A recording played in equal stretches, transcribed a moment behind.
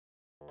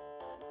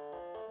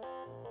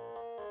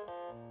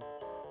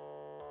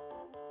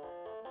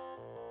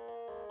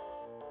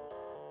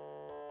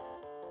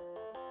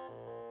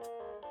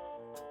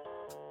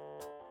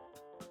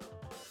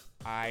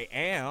I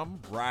am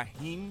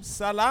Raheem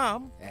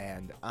Salam,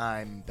 And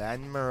I'm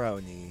Ben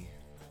Maroney.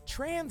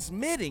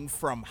 transmitting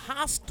from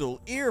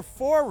Hostile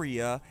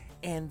Euphoria,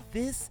 and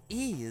this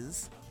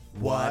is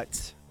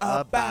What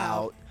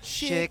About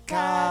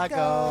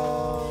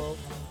Chicago?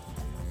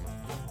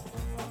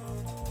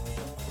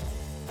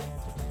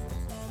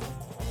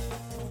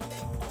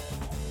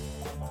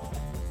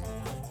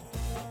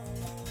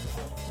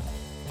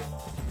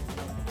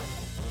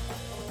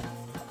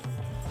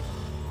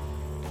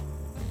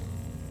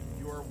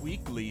 Your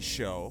weekly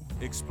show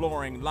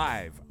exploring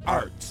live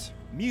art,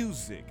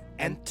 music,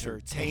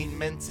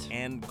 Entertainment.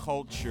 and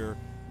culture.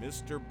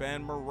 Mr.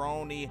 Ben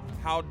Maroney,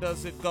 how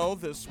does it go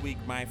this week,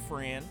 my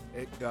friend?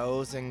 It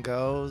goes and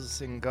goes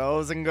and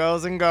goes and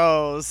goes and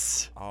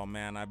goes. Oh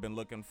man, I've been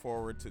looking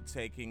forward to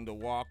taking the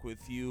walk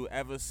with you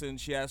ever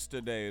since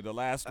yesterday, the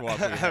last walk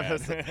we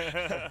had.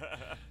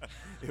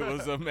 It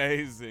was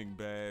amazing,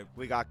 babe.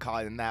 We got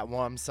caught in that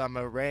warm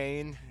summer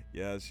rain.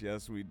 Yes,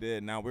 we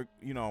did. Now we're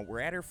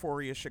at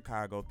Euphoria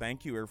Chicago.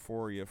 Thank you,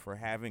 Euphoria, for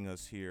having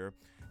us here.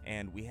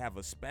 And we have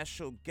a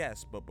special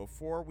guest. But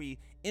before we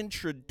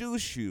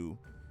introduce you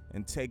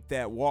and take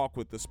that walk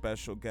with the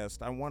special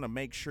guest, I want to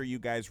make sure you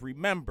guys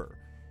remember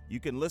you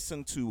can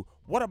listen to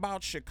What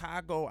About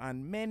Chicago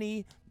on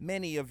many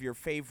of your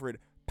favorite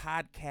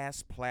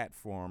podcast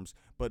platforms,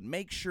 but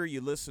make sure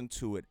you listen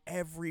to it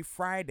every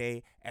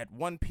Friday at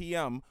 1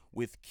 p.m.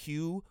 with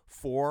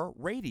Q4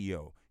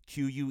 Radio.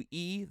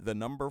 QUE, the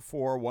number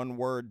 4, one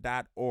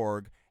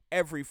word.org,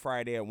 every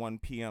Friday at 1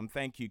 p.m.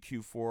 Thank you,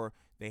 Q4.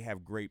 They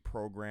have great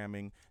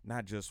programming,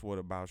 not just What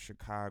About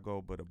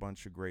Chicago, but a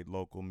bunch of great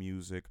local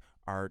music,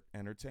 art,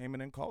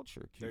 entertainment, and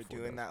culture. They're Q4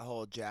 doing does. that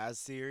whole jazz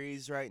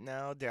series right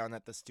now down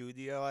at the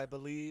studio, I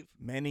believe.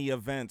 Many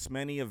events,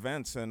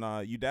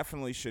 and you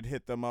definitely should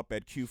hit them up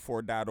at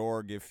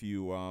q4.org if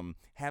you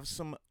have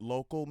some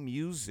local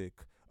music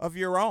of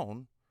your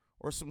own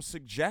or some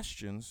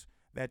suggestions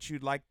that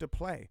you'd like to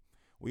play.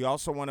 We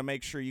also want to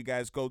make sure you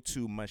guys go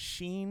to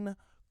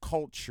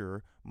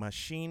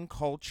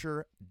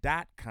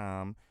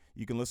machineculture.com.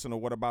 You can listen to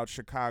What About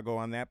Chicago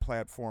on that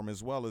platform,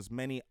 as well as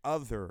many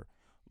other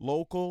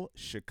local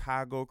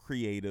Chicago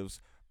creatives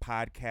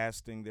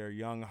podcasting their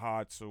young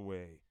hearts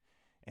away.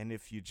 And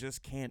if you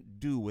just can't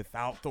do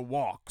without the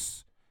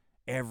walks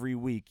every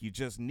week, you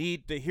just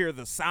need to hear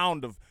the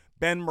sound of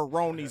Ben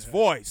Maroney's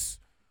voice,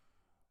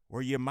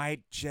 or you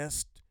might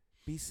just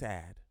be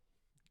sad.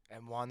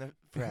 And want a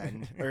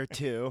friend or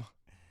two.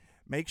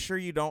 Make sure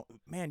you got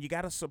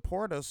to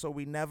support us so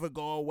we never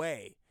go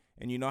away.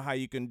 And you know how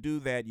you can do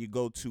that? You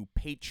go to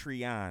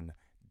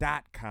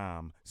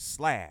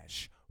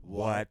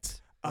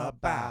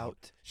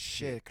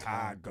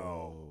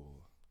patreon.com/whataboutchicago.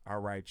 All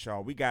right,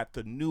 y'all. We got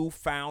the new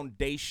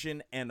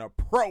foundation and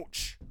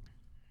approach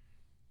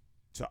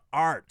to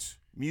art,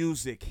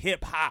 music,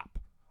 hip hop,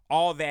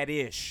 all that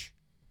ish.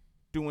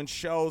 Doing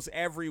shows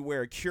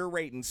everywhere,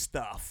 curating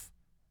stuff,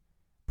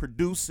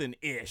 producing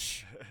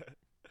ish.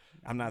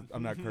 I'm not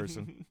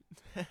cursing.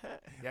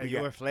 Yeah,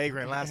 you were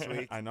flagrant last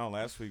week. I know.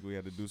 Last week we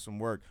had to do some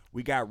work.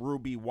 We got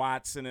Ruby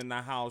Watson in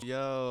the house.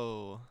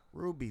 Yo.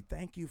 Ruby,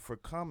 thank you for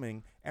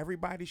coming.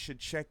 Everybody should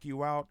check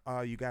you out.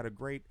 You got a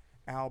great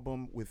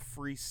album with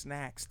free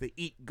snacks, the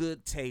Eat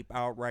Good tape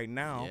out right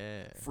now.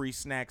 Yeah.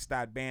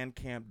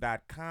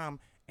 freesnacks.bandcamp.com.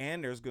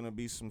 And there's going to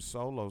be some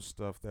solo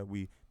stuff that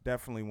we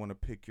definitely want to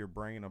pick your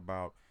brain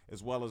about,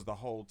 as well as the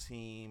whole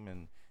team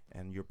and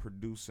your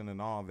producing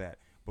and all that.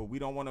 But we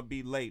don't want to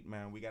be late,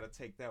 man. We got to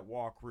take that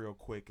walk real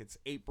quick. It's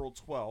April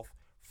 12th,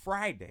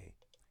 Friday,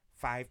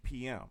 5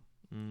 p.m.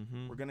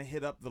 Mm-hmm. We're going to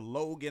hit up the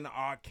Logan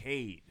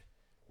Arcade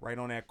right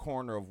on that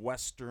corner of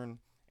Western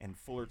and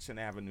Fullerton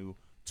Avenue,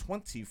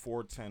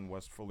 2410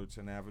 West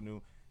Fullerton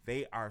Avenue.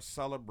 They are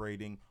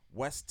celebrating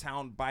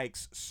Westtown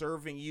Bikes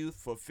serving youth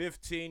for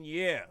 15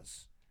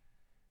 years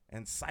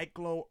and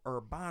Cyclo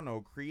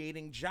Urbano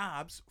creating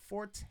jobs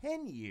for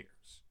 10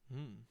 years.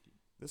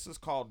 This is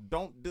called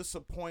Don't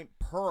Disappoint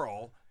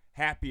Pearl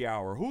Happy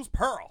Hour. Who's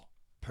Pearl?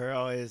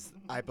 Pearl is,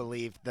 I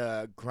believe,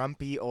 the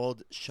grumpy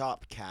old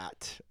shop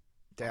cat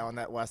down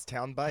at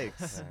Westtown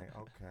Bikes.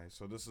 Okay.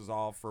 So this is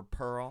all for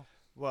Pearl.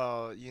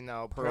 Well, you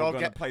know, Pearl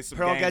gonna play some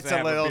Pearl games gets and a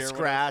have a little beer with us?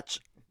 scratch.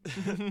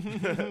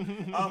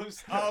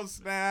 Oh,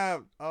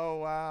 snap. Oh,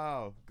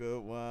 wow.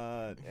 Good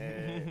one.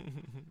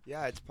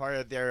 Yeah, it's part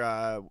of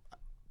their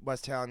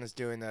Westtown is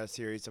doing a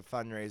series of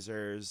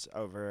fundraisers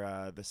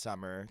over the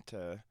summer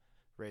to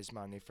raise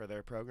money for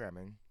their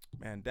programming.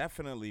 Man,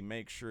 definitely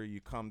make sure you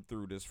come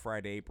through this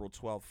Friday, April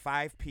 12th,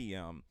 5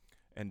 p.m.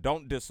 And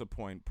don't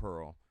disappoint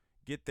Pearl.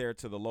 Get there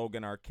to the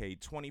Logan Arcade,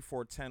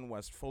 2410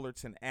 West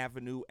Fullerton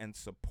Avenue, and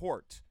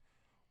support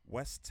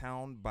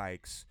Westtown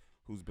Bikes,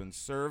 who's been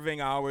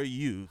serving our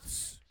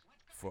youths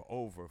for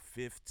over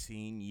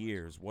 15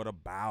 years. What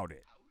about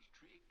it?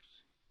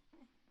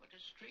 What a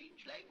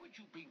strange language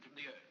you bring from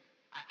the earth.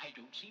 I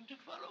don't seem to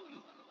follow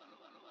you.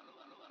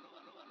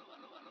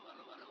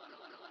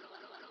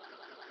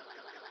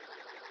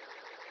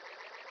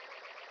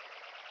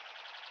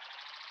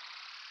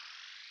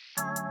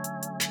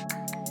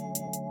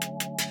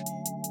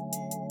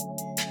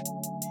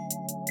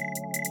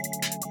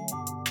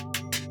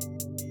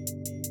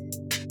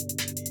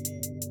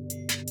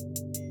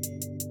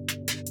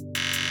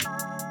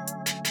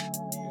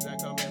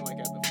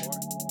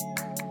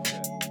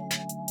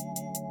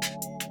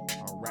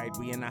 right,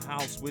 we in the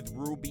house with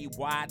Ruby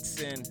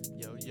Watson.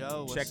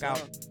 Yo, what's Check up?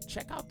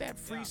 out that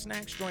free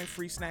snacks joint,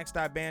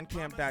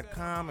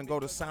 freesnacks.bandcamp.com, and go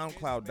to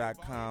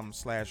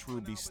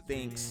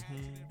soundcloud.com/RubyStinks.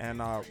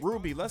 And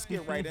Ruby, let's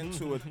get right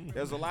into it.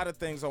 There's a lot of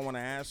things I want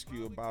to ask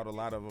you about, a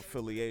lot of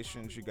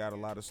affiliations. You got a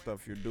lot of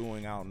stuff you're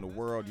doing out in the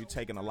world. You're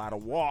taking a lot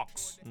of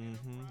walks. A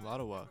lot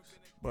of walks.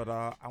 But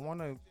I want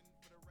to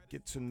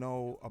get to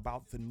know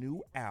about the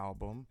new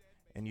album,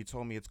 and you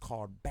told me it's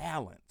called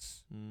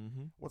Balance.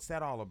 What's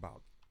that all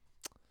about?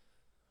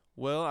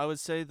 Well, I would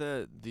say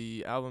that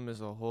the album as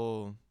a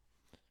whole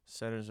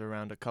centers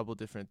around a couple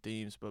different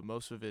themes, but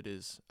most of it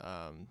is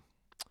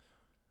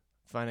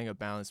finding a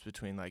balance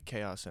between like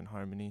chaos and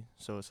harmony.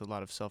 So it's a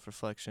lot of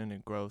self-reflection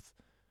and growth,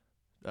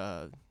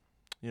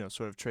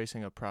 sort of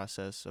tracing a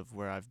process of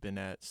where I've been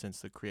at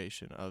since the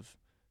creation of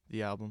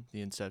the album,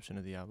 the inception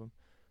of the album.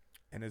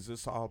 And is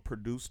this all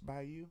produced by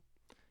you?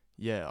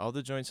 Yeah, all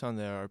the joints on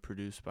there are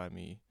produced by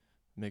me,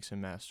 mixed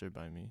and mastered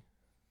by me.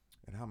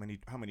 And how many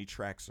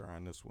tracks are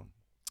on this one?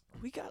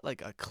 We got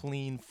like a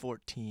clean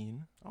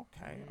 14.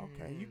 Okay.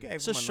 You gave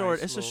It's him a a short.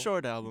 nice It's a little-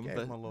 short you album, gave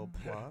but him a little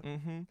plug.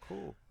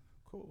 Cool.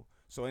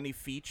 So any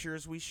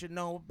features we should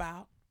know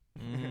about?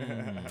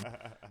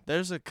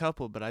 There's a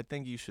couple, but I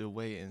think you should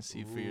wait and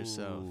see for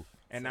yourself. Ooh.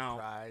 And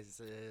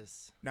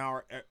Surprises.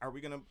 now are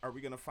we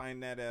gonna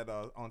find that at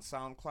on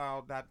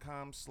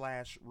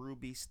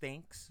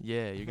SoundCloud.com/RubyStinks?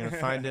 Yeah, you're gonna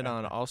find it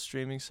on all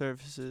streaming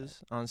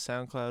services, on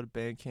SoundCloud,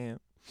 Bandcamp,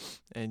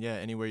 and yeah,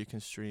 anywhere you can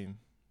stream.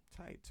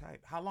 Tight.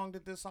 How long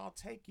did this all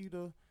take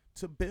you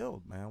to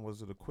build, man?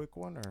 Was it a quick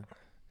one or?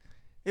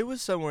 It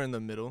was somewhere in the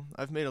middle.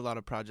 I've made a lot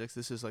of projects.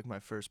 This is like my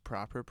first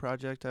proper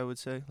project, I would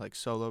say, like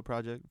solo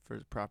project,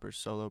 first proper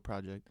solo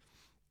project.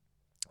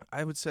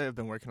 I would say I've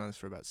been working on this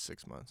for about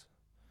 6 months.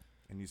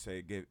 And you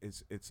say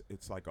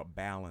it's like a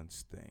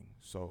balance thing.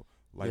 So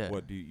like, Yeah.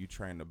 what do you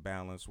trying to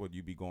balance? Would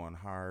you be going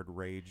hard,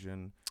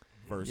 raging,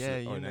 versus, Yeah,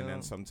 you and then know.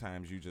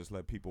 sometimes you just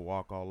let people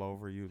walk all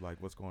over you? Like,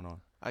 what's going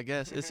on? I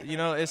guess it's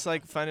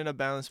like finding a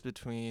balance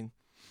between,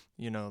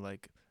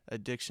 like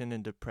addiction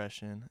and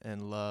depression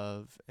and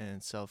love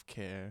and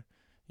self-care.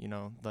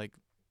 Like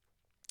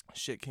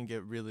shit can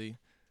get really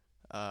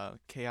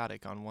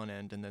chaotic on one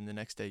end, and then the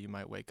next day you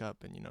might wake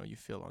up and you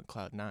feel on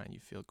cloud 9, you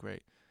feel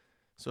great.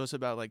 So it's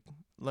about like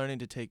learning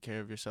to take care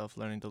of yourself,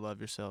 learning to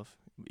love yourself,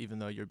 even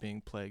though you're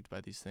being plagued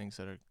by these things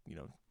that are,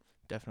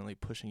 definitely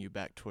pushing you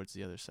back towards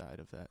the other side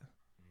of that.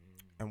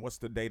 And what's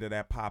the date of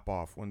that pop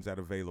off? When's that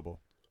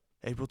available?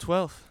 April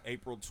 12th.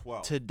 April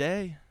 12th.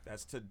 Today.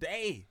 That's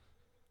today.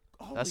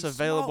 Holy That's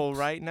available smokes.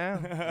 right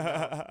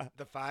now.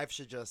 The five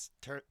should just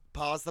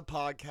pause the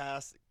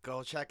podcast,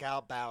 go check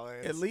out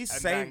Balance, At least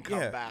and save, then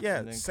come back.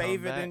 And then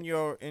save come it in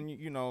your,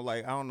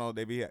 like, I don't know,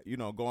 they be,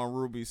 go on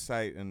Ruby's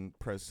site and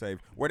press save.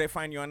 Where they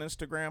find you on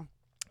Instagram?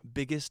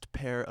 Biggest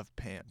pair of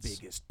pants.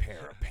 Biggest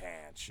pair of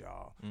pants,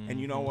 y'all. And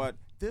you know what?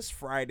 This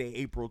Friday,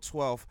 April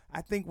 12th,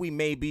 I think we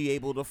may be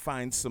able to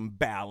find some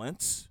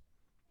balance.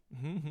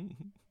 If you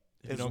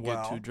As don't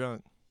well. get too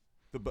drunk,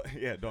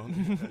 Don't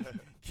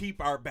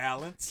keep our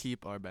balance.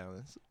 keep our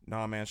balance.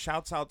 Nah, man.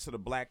 Shouts out to the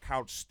Black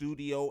Couch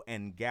Studio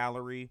and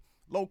Gallery,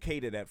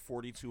 located at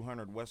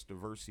 4200 West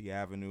Diversey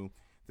Avenue.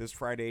 This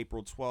Friday,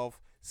 April 12th,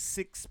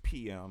 6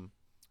 p.m.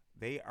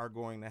 They are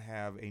going to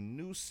have a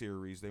new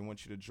series. They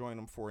want you to join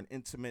them for an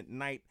intimate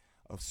night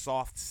of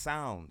soft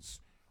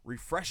sounds,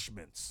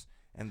 refreshments,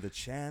 and the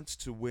chance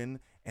to win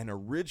an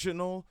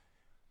original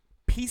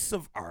piece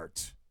of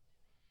art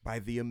by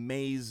the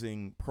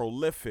amazing,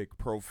 prolific,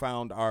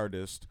 profound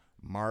artist,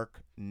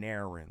 Mark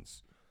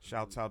Narins.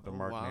 Shouts out to Oh,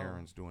 Mark wow.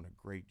 Narins, doing a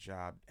great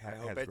job. I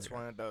hope it's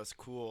one of those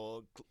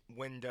cool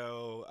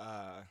window,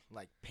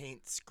 like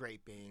paint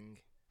scraping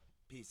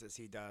pieces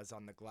he does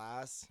on the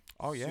glass.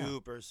 Oh, yeah.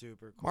 Super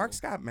cool. Mark's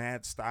got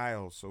mad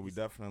style, so we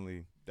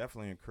definitely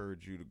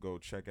encourage you to go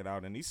check it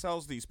out. And he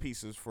sells these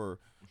pieces for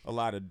a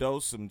lot of dough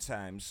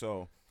sometimes.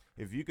 So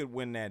if you could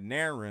win that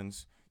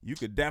Narins, you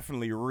could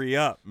definitely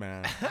re-up,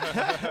 man.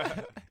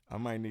 I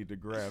might need to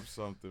grab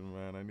something,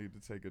 man. I need to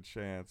take a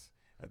chance.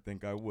 I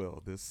think I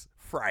will this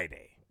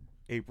Friday,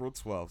 April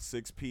 12th,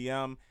 6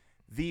 p.m.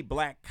 The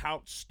Black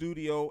Couch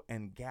Studio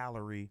and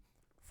Gallery,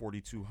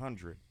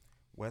 4200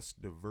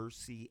 West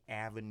Diversey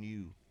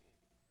Avenue.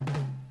 Got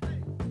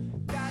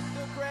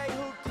the gray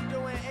hoopty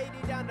doing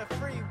 80 down the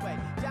freeway.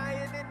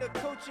 Dying in the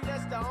coochie,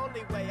 that's the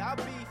only way. I'll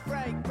be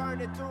frank,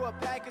 burning through a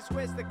pack of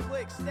squares to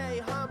click. Stay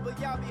humble,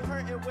 y'all be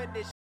hurting when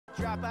this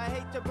drop. I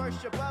hate to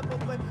burst your bubble,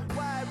 but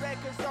why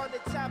records on the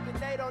top and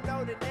they don't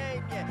know the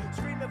name yet?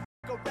 Screaming f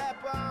a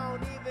rapper, I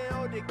don't even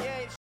know the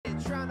game. Shit,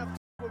 tryna f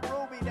with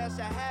Ruby, that's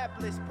a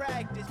hapless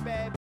practice,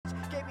 bad bitch.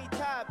 Gave me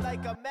top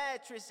like a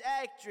mattress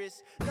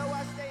actress. No,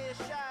 I stay in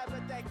shy,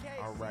 but that case.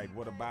 All right,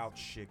 what about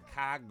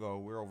Chicago?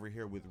 We're over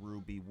here with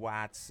Ruby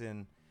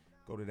Watson.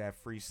 Go to that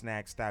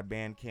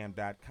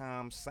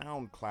freesnacks.bandcamp.com,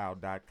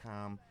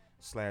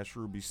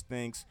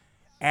 soundcloud.com/RubyStinks,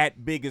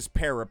 at Biggest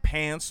Pair of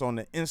Pants on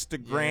the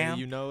Instagram. Yeah,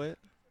 you know it.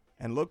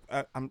 And look,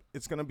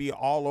 it's going to be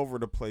all over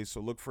the place, so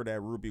look for that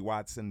Ruby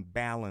Watson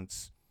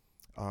Balance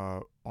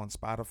on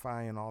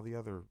Spotify and all the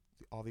other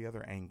all the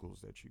other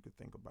angles that you could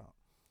think about.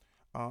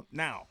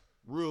 Now,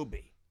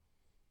 Ruby,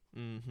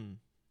 Mm-hmm.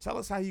 tell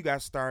us how you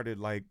got started.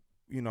 Like,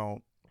 you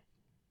know,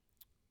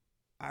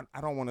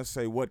 I don't want to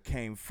say what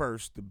came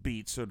first, the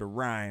beats or the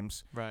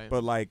rhymes, Right.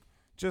 but like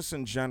just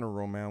in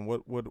general, man,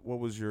 what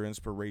was your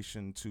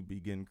inspiration to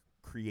begin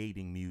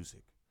creating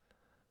music?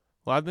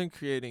 Well, I've been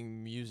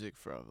creating music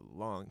for a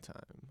long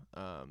time.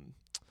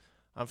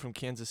 I'm from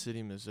Kansas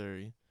City,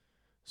 Missouri.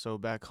 So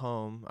back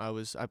home, I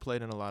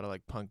played in a lot of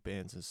like punk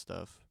bands and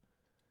stuff.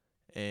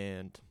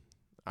 And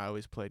I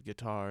always played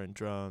guitar and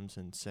drums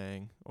and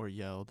sang, or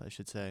yelled, I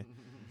should say.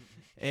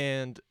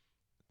 And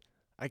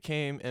I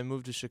came and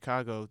moved to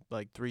Chicago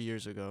like 3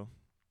 years ago.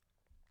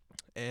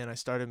 And I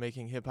started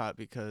making hip hop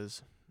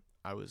because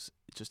I was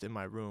just in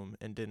my room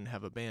and didn't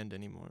have a band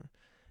anymore.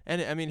 And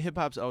I mean, hip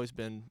hop's always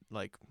been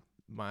like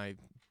my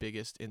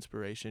biggest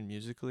inspiration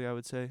musically, I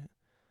would say.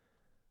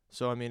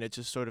 So I mean, it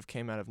just sort of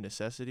came out of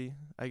necessity,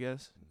 I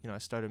guess. You know, I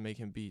started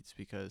making beats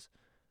because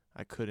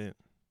I couldn't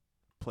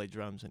play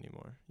drums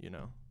anymore, you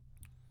know.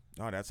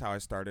 Oh, that's how I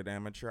started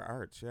amateur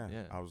arts. Yeah.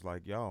 Yeah. I was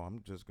like, yo,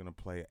 I'm just going to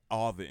play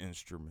all the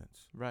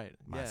instruments Right.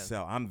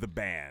 myself. I'm the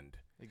band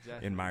Yeah.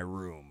 Exactly. in my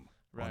room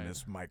on Right.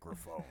 this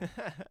microphone.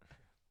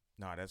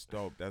 No, that's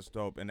dope. That's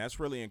dope. And that's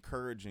really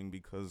encouraging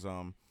because,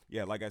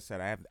 yeah, like I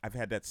said, I've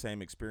had that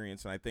same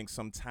experience. And I think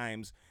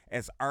sometimes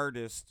as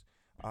artists,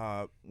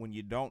 when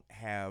you don't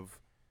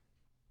have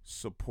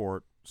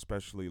support,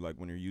 especially like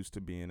when you're used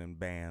to being in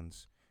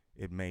bands,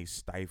 it may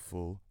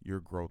stifle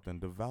your growth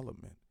and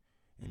development.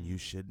 And you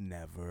should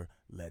never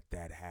let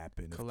that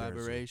happen.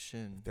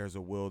 Collaboration. If there's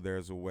a will,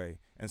 there's a way.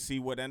 And see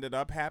what ended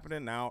up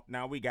happening? Now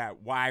we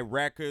got Y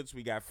Records,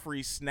 we got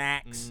Free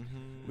Snacks,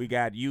 we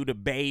got You the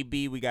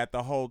Baby, we got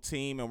the whole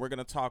team, and we're going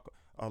to talk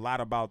a lot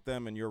about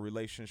them and your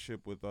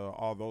relationship with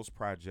all those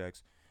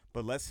projects.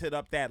 But let's hit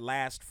up that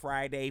last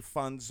Friday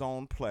Fun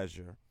Zone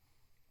Pleasure.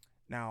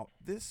 Now,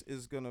 this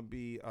is going to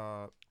be,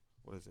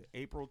 what is it,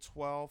 April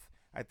 12th?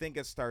 I think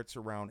it starts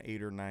around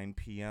 8 or 9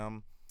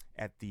 p.m.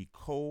 at the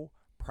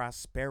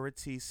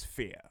Prosperity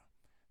Sphere,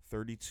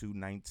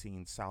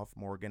 3219 South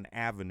Morgan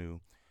Avenue.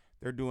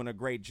 They're doing a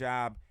great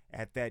job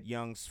at that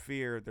young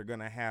sphere. They're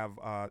going to have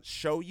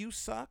Show You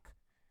Suck,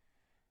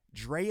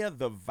 Drea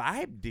the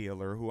Vibe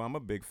Dealer, who I'm a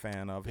big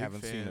fan of.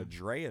 Haven't seen a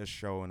Drea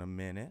show in a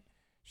minute.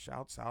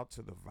 Shouts out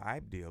to the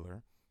Vibe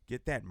Dealer.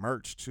 Get that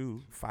merch,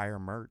 too, fire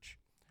merch.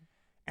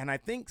 And I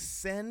think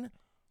Sen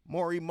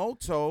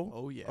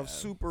Morimoto of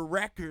Super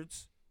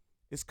Records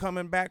is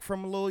coming back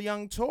from a little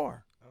young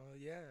tour. Oh,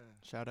 yeah.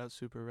 Shout out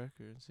Super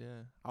Records,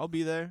 yeah. I'll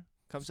be there.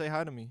 Come say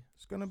hi to me.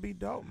 It's going to be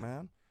dope,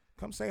 man.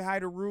 Come say hi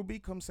to Ruby.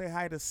 Come say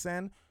hi to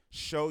Sen.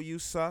 Show You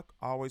Suck.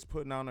 Always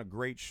putting on a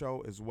great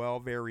show as well.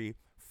 Very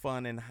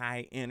fun and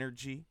high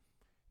energy.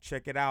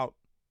 Check it out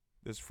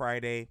this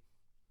Friday,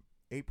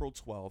 April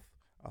 12th,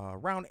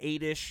 around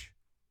 8-ish.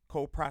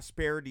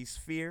 Co-Prosperity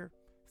Sphere,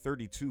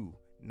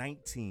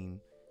 3219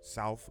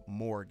 South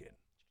Morgan.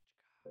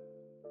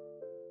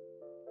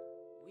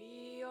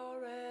 We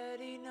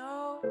already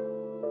know,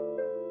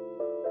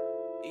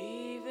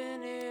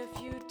 even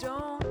if you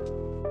don't,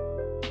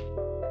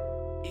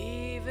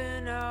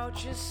 even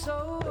out your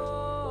soul,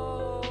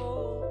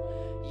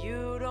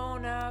 you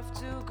don't have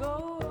to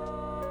go.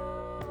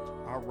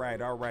 All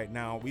right.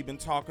 Now, we've been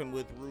talking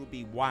with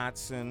Ruby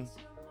Watson.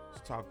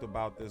 She's talked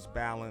about this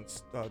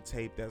Balance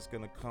tape that's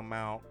going to come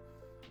out,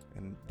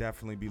 and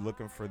definitely be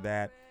looking for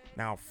that.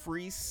 Now,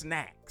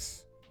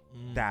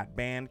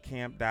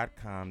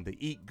 freesnacks.bandcamp.com, the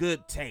Eat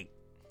Good tape.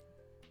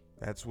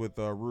 That's with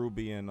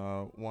Ruby and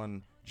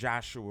one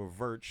Joshua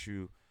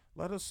Virtue.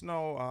 Let us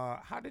know,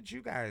 how did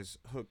you guys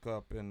hook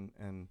up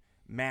and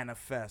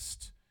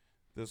manifest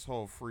this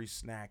whole Free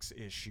Snacks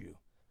issue?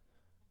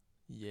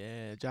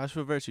 Yeah,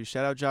 Joshua Virtue.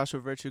 Shout out Joshua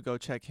Virtue. Go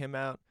check him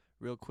out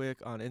real quick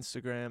on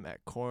Instagram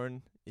at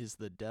Corn is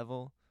the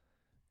Devil,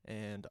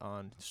 and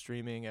on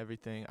streaming,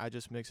 everything. I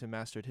just mixed and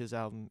mastered his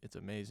album. It's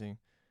amazing.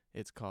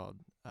 It's called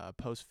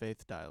Post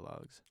Faith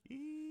Dialogues.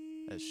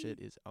 That shit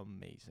is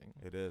amazing.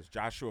 It is.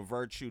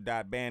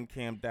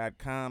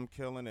 JoshuaVirtue.bandcamp.com,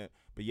 killing it.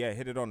 But yeah,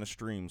 hit it on the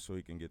stream so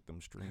he can get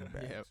them stream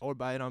bags. Yeah, or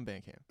buy it on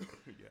Bandcamp.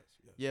 yes.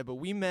 Yeah, but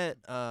we met.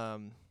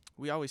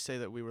 We always say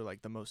that we were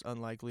like the most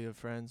unlikely of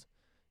friends.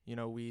 You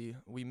know, we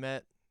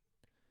met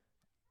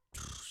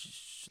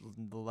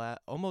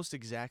almost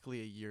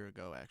exactly a year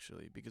ago,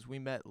 actually, because we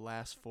met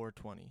last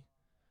 420.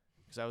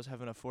 Because I was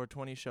having a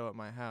 420 show at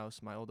my house,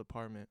 my old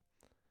apartment,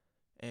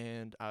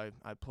 and I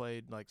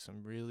played like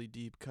some really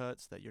deep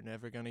cuts that you're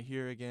never gonna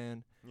hear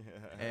again.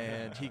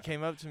 And he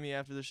came up to me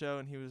after the show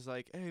and he was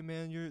like, "Hey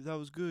man, that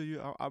was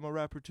good. I'm a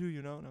rapper too,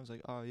 you know." And I was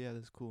like, "Oh yeah,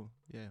 that's cool.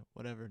 Yeah,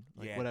 whatever.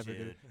 Like Yeah, whatever,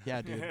 dude.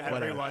 Yeah, dude. Whatever."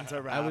 Everyone's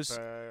a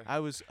rapper. I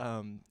was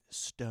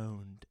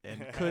stoned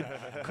and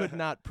could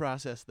not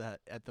process that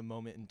at the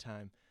moment in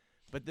time.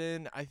 But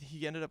then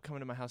he ended up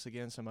coming to my house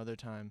again some other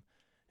time,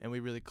 and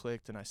we really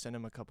clicked. And I sent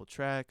him a couple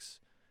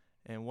tracks,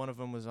 and one of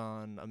them was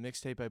on a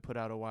mixtape I put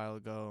out a while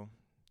ago.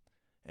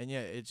 And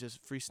yeah, it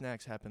just Free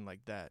Snacks happened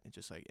like that. It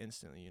just like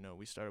instantly, you know,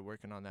 we started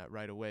working on that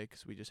right away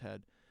because we just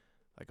had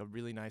like a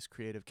really nice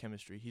creative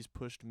chemistry. He's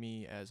pushed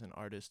me as an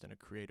artist and a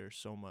creator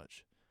so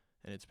much,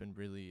 and it's been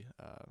really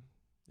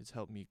it's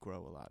helped me grow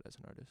a lot as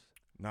an artist.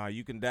 Now,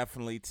 you can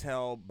definitely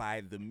tell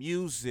by the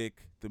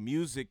music. The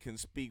music can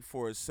speak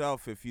for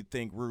itself if you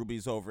think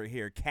Ruby's over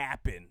here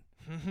capping.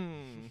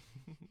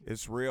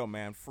 It's real,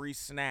 man.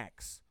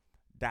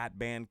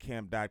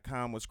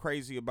 freesnacks.bandcamp.com. What's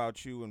crazy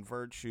about you and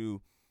Virtue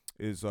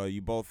is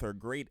you both are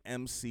great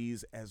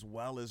MCs as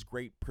well as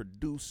great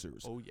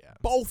producers. Oh, yeah.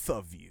 Both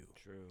of you.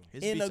 True.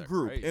 His In a beats are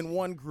group, crazy. in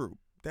one group.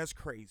 That's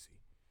crazy.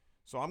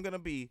 So I'm going to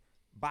be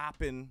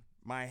bopping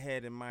my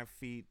head and my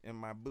feet and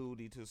my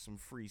booty to some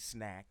free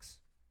snacks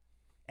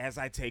as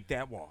I take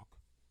that walk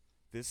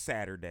this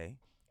Saturday,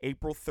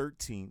 April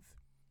 13th.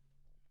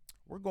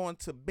 We're going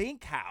to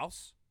Bink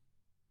House,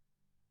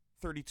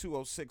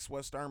 3206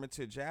 West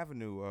Armitage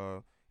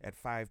Avenue at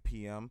 5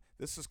 p.m.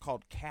 This is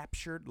called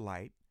Captured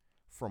Light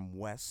from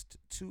West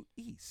to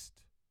East.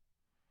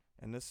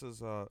 And this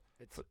is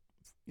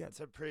It's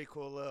a pretty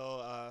cool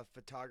little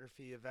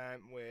photography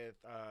event with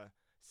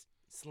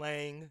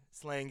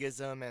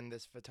slangism, and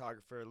this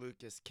photographer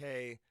Lucas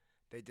K.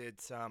 They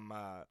did some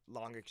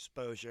long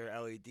exposure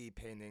LED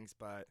paintings,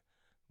 but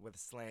with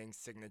slang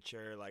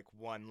signature, like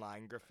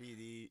one-line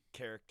graffiti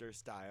character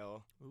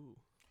style. Ooh.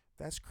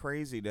 That's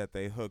crazy that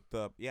they hooked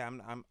up. Yeah,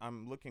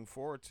 I'm looking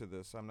forward to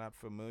this. I'm not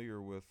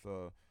familiar with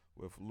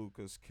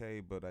Lucas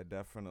K, but I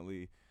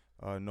definitely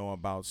know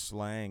about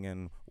slang,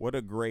 and what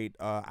a great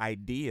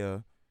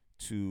idea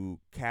to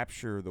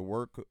capture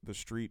the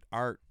street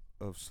art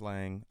of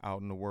slang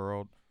out in the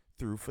world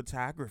through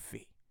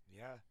photography.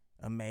 Yeah.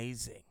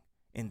 Amazing.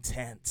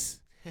 Intense.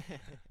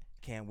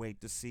 Can't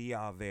wait to see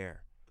y'all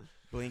there.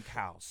 Blink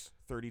House,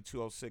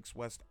 3206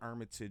 West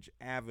Armitage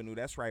Avenue.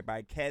 That's right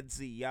by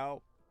Kedzie,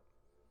 yo.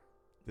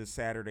 This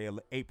Saturday,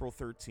 April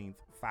 13th,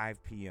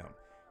 5 p.m.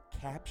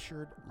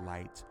 Captured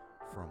Light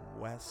from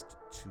West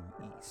to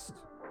East.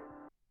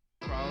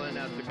 Crawling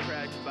out the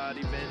cracks,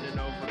 body bending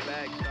over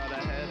back. Thought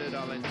I had it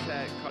all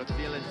intact. Caught a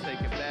feeling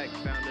taken back.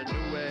 Found a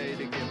new way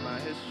to get my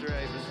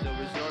history, but still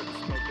resort to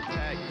smoke a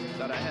pack.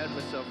 Thought I had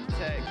myself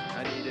attacked.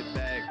 I need it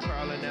back.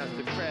 Crawling out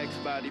the cracks,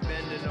 body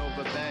bending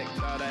over back.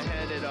 Thought I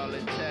had it all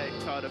intact.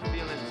 Caught a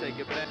feeling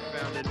taken back.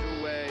 Found a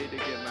new way to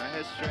get my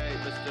history,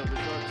 but still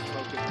resort to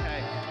smoke a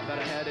pack. Thought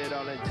I had it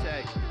all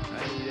intact. I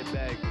need it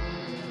back.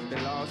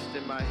 Been lost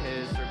in my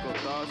head, circle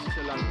thoughts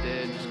till I'm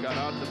dead. Just got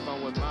off the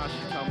phone with Ma, she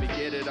told me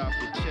get it off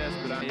your chest,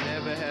 but I ain't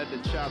never had the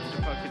chops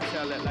to fucking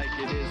tell it like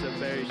it is. A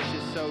very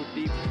shit so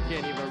deep,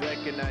 can't even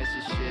recognize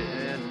the shit.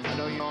 And I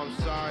know you know I'm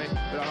sorry,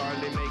 but I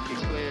hardly make it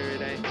clear.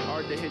 It ain't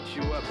hard to hit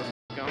you up, but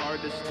fucking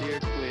hard to steer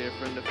clear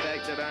from the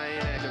fact that I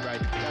ain't acting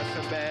right. Got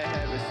some bad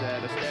habits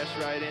that I stash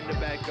right in the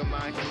back of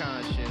my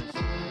conscience.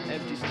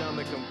 Empty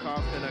stomach, I'm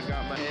coughing. I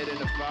got my head in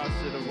the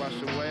faucet to wash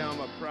away all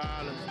my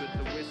problems with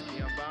the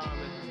whiskey I'm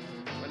bombing.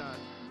 When I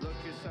look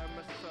inside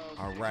my soul.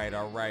 All right.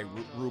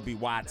 Ruby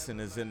Watson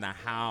is in the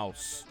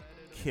house,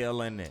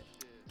 killing it,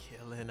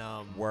 Killing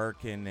them.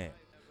 working it,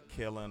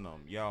 killing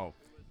them. Yo,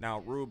 now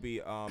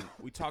Ruby,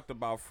 we talked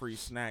about free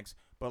snacks,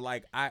 but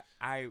like I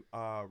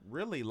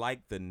really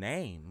like the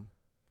name.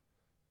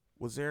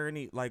 Was there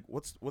any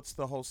what's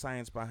the whole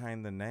science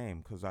behind the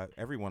name? Because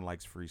everyone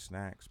likes free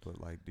snacks,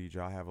 but like, did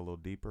y'all have a little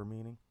deeper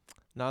meaning?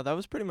 No, that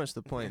was pretty much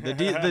the point.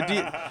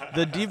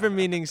 The deeper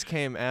meanings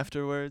came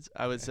afterwards.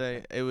 I would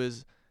say it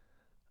was.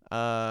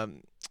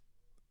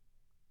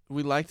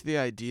 We liked the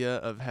idea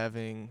of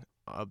having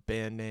a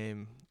band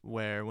name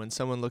where when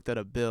someone looked at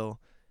a bill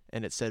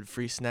and it said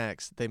free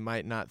snacks, they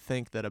might not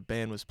think that a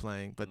band was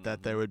playing, but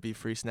that there would be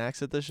free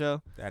snacks at the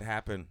show. That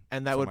happened,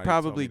 And that would Somebody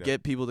told probably me that.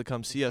 get people to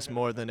come see us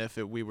more than if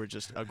we were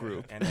just a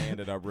group. and they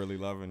ended up really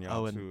loving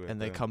y'all Oh, too.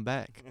 and they come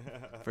back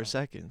for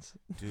seconds.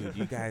 Dude,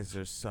 you guys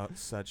are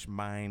such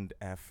mind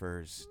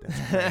effers.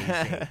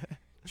 That's crazy.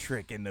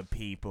 Tricking the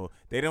people.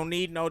 They don't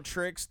need no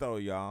tricks though,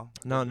 y'all.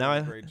 No, They're now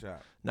doing a I- great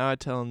job. Now I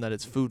tell them that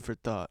it's food for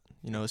thought.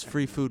 You know, it's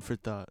free food for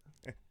thought.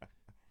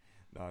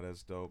 No,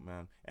 that's dope,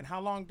 man. And how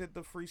long did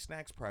the Free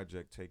Snacks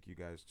project take you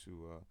guys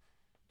to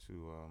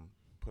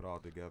put all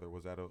together?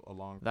 Was that a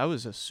long? That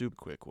was a super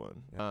quick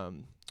one. Yeah.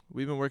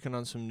 We've been working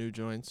on some new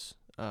joints,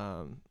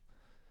 but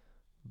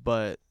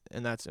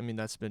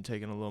that's been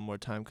taking a little more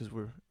time because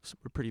we're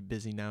pretty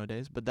busy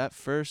nowadays. But that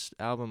first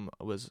album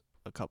was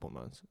a couple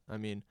months. I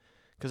mean,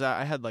 because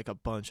I had like a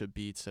bunch of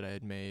beats that I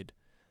had made,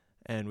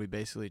 and we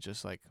basically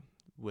just like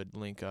would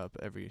link up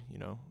every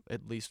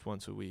at least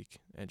once a week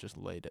and just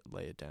lay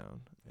it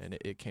down, and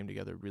it came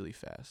together really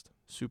fast,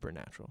 super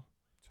natural.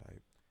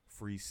 Type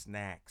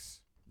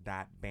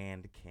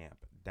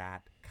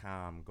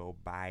freesnacks.bandcamp.com. Go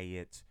buy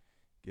it.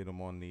 Get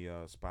them on the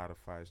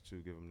Spotify's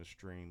too. Give them the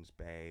streams,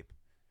 babe.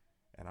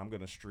 And I'm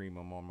gonna stream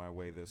them on my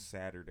way this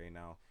Saturday.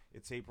 Now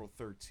it's April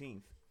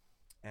 13th,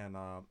 and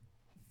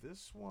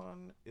this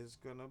one is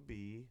gonna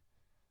be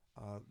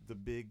the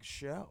big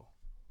show.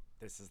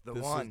 This is the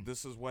one.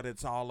 This is what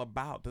it's all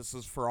about. This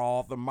is for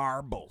all the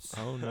marbles.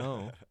 Oh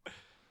no.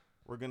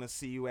 We're gonna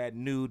see you at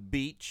Nude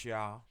Beach,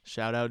 y'all.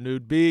 Shout out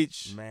Nude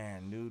Beach.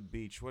 Man, Nude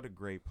Beach, what a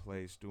great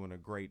place. Doing a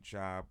great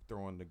job,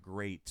 throwing the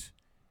great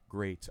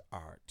great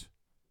art.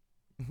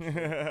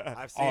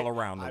 I've All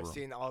around the I've room.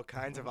 seen all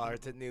kinds of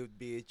art at Nude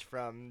Beach,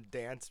 from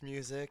dance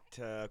music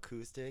to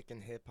acoustic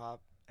and hip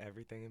hop,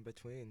 everything in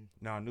between.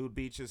 Now, Nude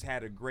Beach has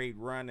had a great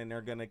run, and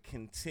they're going to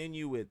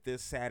continue it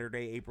this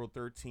Saturday, April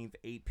 13th,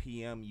 8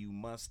 p.m. You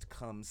must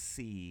come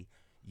see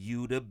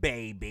You the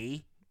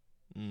Baby,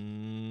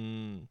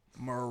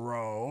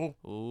 Moreau,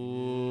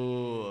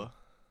 Ooh.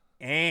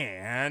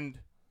 and,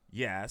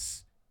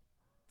 yes,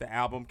 the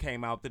album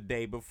came out the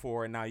day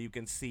before, and now you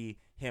can see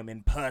him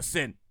in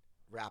person.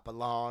 Rap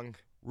along.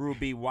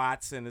 Ruby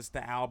Watson is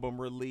the album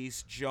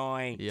release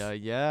joint.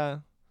 Yeah.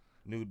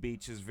 Nude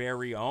Beach's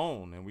very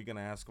own, and we're going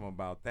to ask him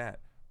about that.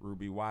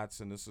 Ruby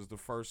Watson, this is the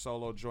first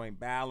solo joint,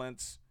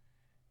 Balance.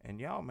 And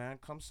yo, man,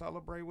 come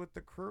celebrate with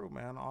the crew,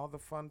 man. All the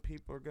fun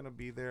people are going to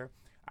be there.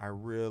 I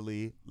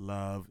really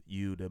love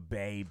You the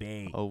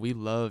Baby. Oh, we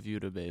love You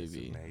the It's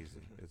Baby.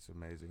 amazing. It's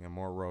amazing. And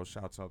Moreau,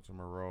 shouts out to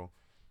Moreau,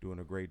 doing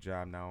a great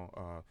job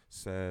now,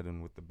 said,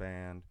 and with the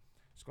band.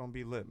 It's going to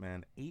be lit,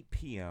 man. 8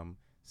 p.m.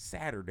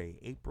 Saturday,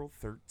 April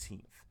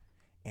 13th.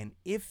 And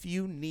if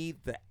you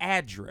need the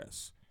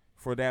address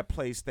for that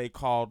place they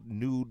called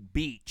Nude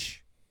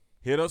Beach,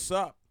 hit us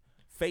up.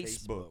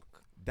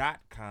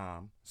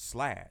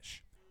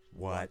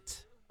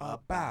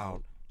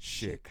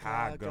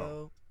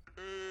 Facebook.com/WhatAboutChicago.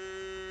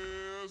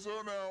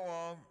 So now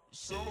I'm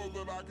solo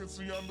that I can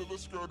see under the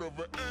skirt of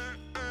an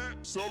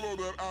solo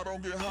that I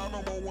don't get high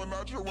no more when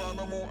I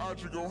Geronimo, I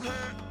just go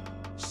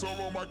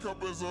solo, my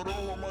cup is a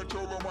rojo, my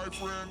cholo, my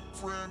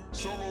friend,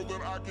 solo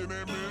that I can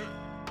admit.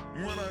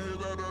 When I hear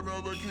that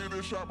another kid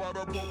is shot by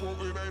the popo,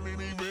 it ain't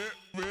an event,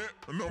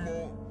 no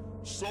more.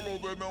 Solo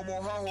that no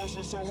more high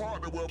horses so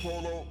hard to wear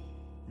polo.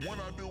 When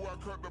I do, I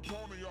cut the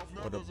pony off.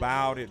 What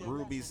about it?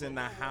 Ruby's in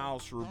the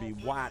house, Ruby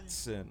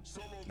Watson.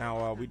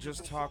 Now, we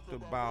just talked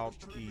about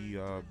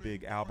the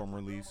big album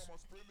release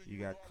you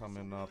got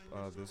coming up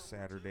this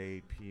Saturday,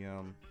 8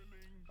 p.m.,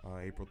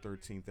 April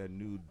 13th at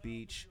Nude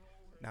Beach.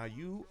 Now,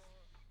 you,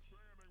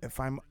 if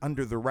I'm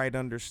under the right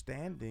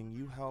understanding,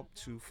 you help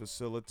to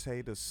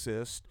facilitate,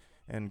 assist,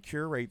 and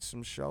curate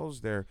some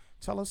shows there.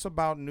 Tell us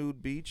about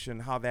Nude Beach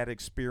and how that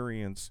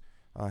experience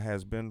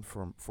has been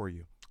for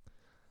you.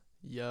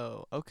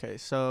 Yo, okay,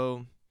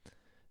 so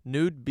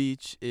Nude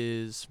Beach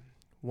is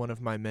one of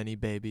my many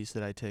babies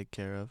that I take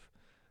care of.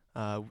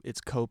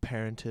 It's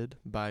co-parented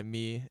by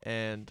me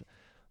and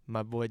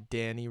my boy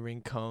Danny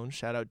Rincon.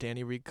 Shout out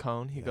Danny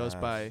Rincon. He goes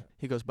by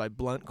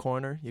Blunt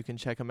Corner. You can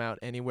check him out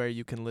anywhere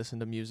you can listen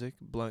to music,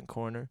 Blunt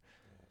Corner,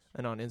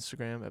 and on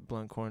Instagram at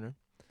Blunt Corner.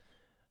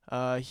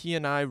 He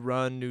and I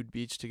run Nude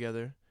Beach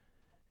together,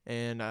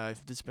 and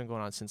this has been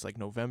going on since like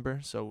November,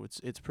 so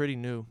it's pretty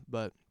new,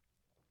 but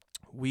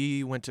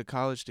we went to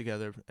college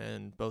together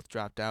and both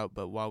dropped out,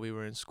 but while we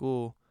were in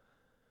school,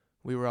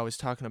 we were always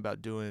talking about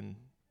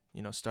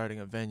starting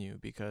a venue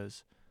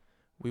because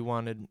we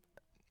wanted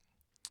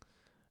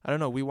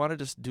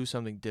to do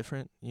something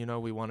different.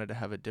 We wanted to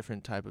have a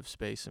different type of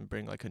space and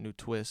bring like a new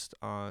twist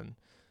on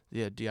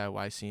the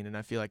DIY scene. And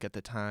I feel like at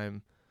the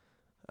time,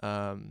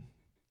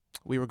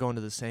 we were going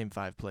to the same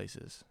 5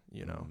 places,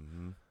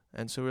 Mm-hmm.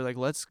 And so we're like,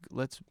 let's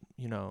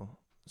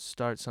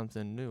start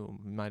something new.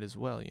 Might as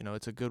well,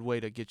 it's a good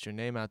way to get your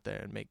name out there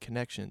and make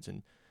connections,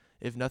 and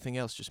if nothing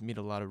else, just meet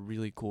a lot of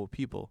really cool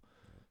people.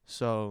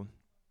 So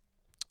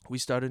we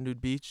started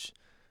Nude Beach.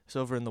 It's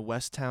over in the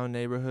West Town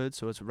neighborhood,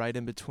 so it's right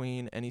in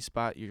between any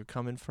spot you're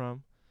coming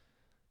from.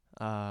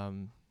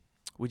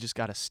 We just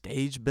got a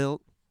stage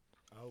built.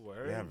 Oh,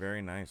 word. Yeah,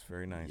 very nice,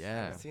 very nice.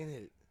 Yeah. I've seen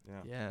it.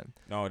 Yeah.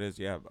 No, it is.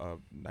 Yeah,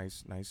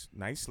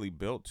 nicely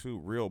built too.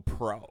 Real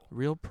pro.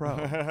 Real pro.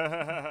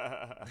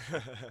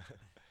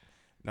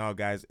 No,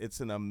 guys, it's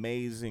an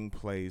amazing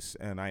place,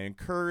 and I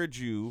encourage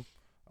you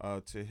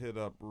to hit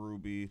up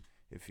Ruby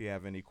if you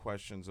have any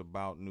questions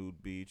about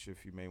Nude Beach,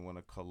 if you may want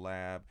to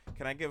collab.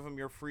 Can I give him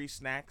your free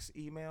snacks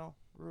email,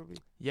 Ruby?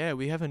 Yeah,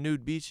 we have a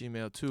Nude Beach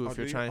email too if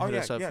you're trying to hit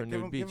us up for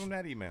Nude Beach. Give him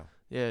that email.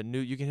 Yeah,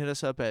 you can hit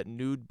us up at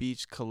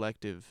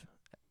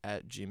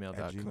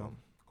nudebeachcollective@gmail.com.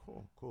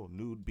 Cool.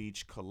 Nude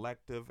Beach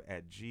Collective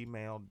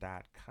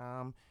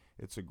 @gmail.com.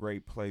 It's a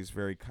great place.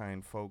 Very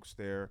kind folks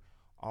there.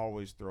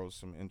 Always throwing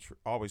some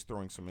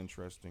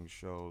interesting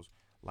shows.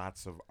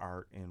 Lots of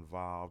art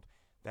involved.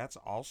 That's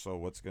also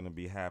what's going to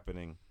be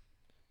happening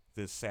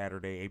this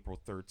Saturday, April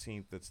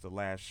 13th. It's the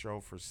last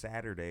show for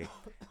Saturday,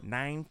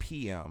 9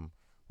 p.m.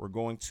 We're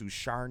going to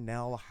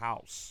Charnel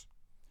House,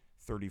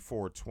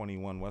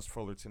 3421 West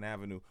Fullerton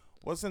Avenue.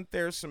 Wasn't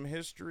there some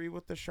history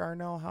with the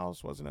Charnel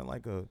House? Wasn't it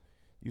like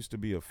used to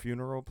be a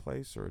funeral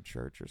place or a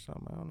church or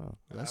something? I don't know.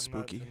 That's I'm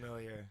spooky. Not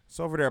familiar.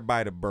 It's over there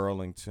by the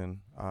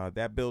Burlington.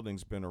 That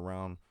building's been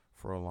around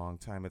for a long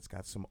time. It's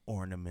got some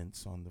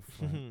ornaments on the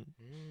front.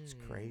 It's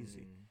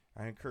crazy.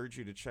 I encourage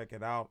you to check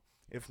it out.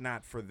 If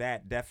not for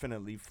that,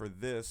 definitely for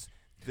this.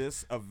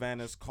 This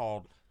event is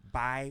called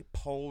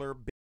Bipolar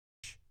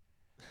Bitch.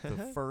 The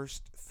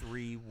first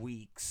 3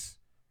 weeks.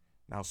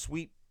 Now,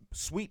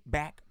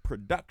 Sweetback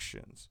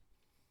Productions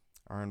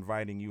are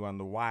inviting you on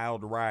the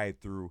wild ride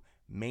through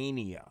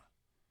Mania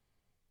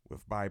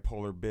with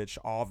Bipolar Bitch.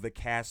 All the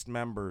cast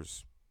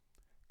members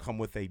come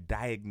with a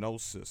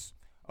diagnosis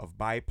of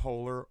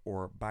bipolar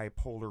or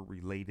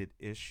bipolar-related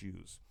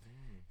issues.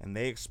 And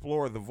they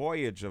explore the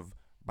voyage of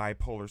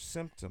bipolar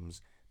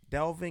symptoms,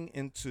 delving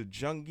into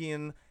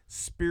Jungian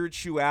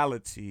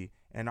spirituality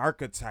and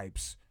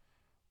archetypes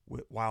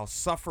while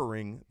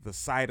suffering the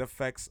side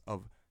effects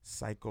of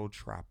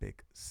psychotropic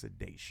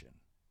sedation.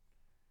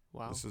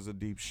 Wow. This is a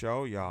deep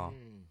show, y'all.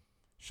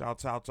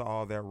 Shouts out to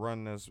all that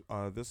run this.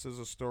 This is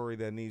a story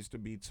that needs to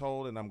be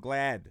told, and I'm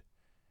glad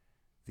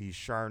the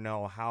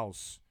Charnel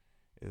House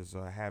is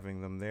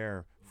having them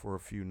there for a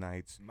few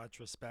nights. Much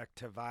respect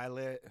to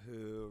Violet,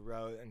 who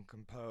wrote and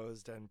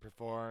composed and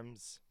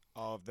performs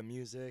all of the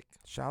music.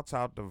 Shouts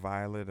out to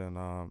Violet,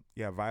 and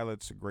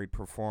Violet's a great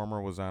performer.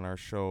 Was on our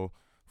show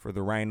for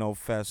the Rhino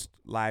Fest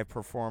live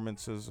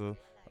performances a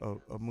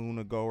moon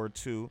ago or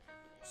two.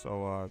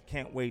 So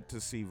can't wait to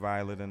see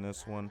Violet in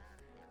this one.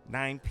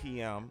 9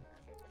 p.m.,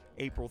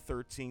 April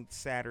 13th,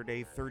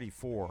 Saturday,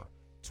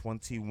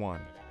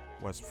 3421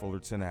 West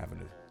Fullerton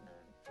Avenue.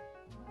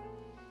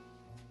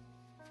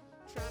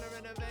 Trying to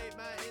renovate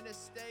my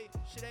interstate.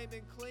 Shit ain't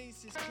been clean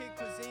since kid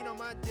cuisine on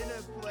my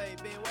dinner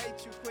plate. Been way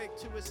too quick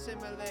to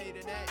assimilate.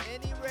 And at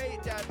any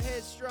rate, dive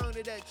headstrong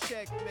to that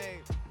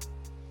checkmate.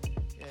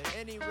 At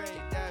any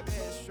rate, dive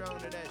headstrong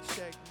to that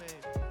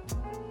checkmate.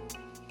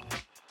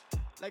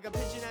 Like a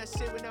pigeon I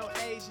sit with no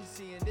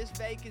agency. And this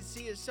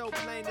vacancy is so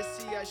plain to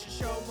see. I should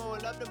show more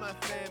love to my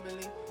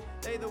family.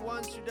 They the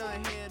ones who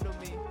done handle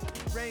me.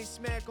 Rain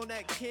smack on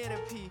that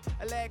canopy.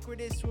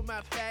 Alacritus with my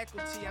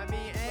faculty. I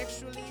mean,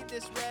 actually,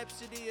 this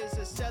rhapsody is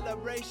a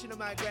celebration of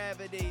my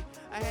gravity.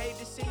 I hate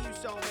to see you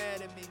so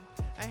mad at me.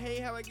 I hate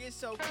how I get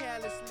so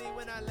callously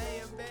when I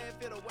lay in bed,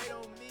 feel the weight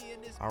on me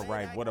in this. All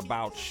right, what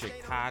about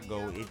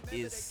Chicago? It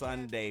is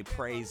Sunday,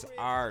 Praise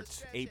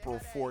Art, April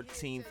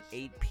 14th,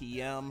 8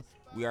 p.m.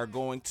 We are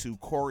going to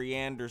Corey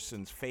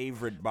Anderson's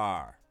favorite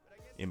bar,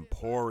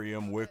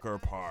 Emporium Wicker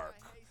Park.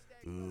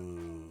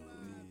 Ooh.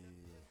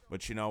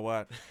 But you know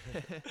what?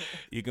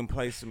 You can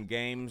play some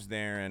games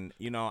there, and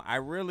I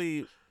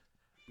really,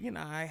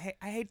 I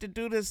hate to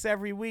do this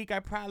every week. I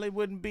probably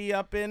wouldn't be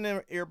up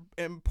in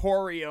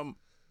Emporium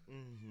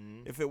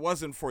if it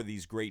wasn't for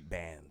these great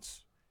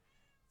bands,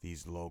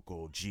 these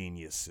local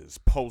geniuses.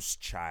 Post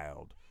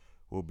Child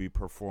will be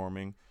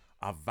performing.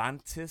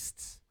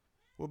 Avantists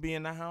will be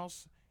in the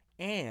house,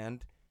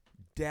 and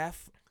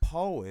Deaf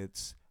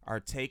Poets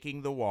are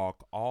taking the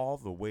walk all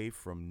the way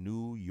from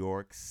New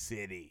York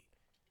City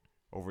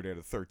over there to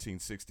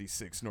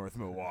 1366 North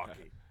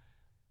Milwaukee.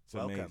 It's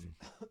Welcome. amazing.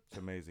 It's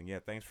amazing. Yeah,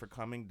 thanks for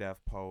coming,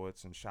 Deaf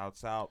Poets, and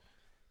shouts out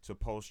to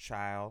Post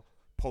Child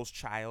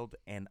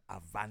and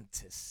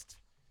Avantist.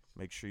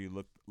 Make sure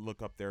you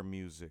look up their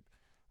music.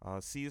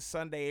 See you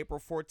Sunday, April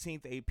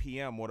 14th, 8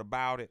 p.m. What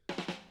about it?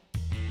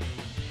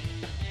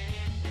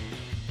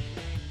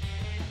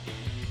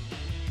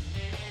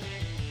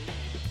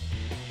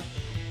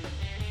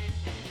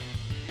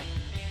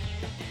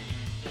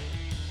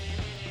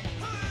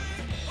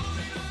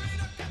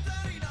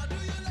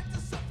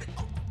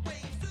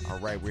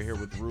 All right, we're here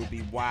with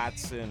Ruby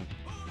Watson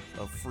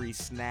of Free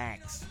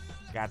Snacks.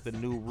 Got the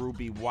new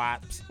Ruby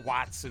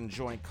Watson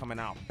joint coming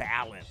out,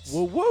 Balance.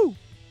 Woo woo.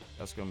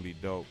 That's going to be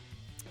dope.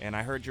 And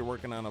I heard you're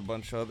working on a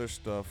bunch of other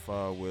stuff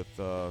with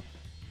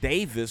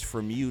Davis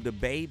from You to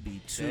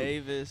Baby, too.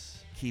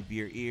 Davis. Keep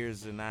your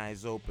ears and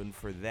eyes open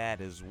for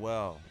that as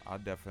well. I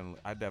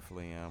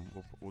definitely am.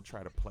 We'll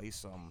try to play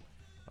some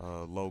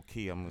low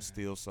key. I'm going to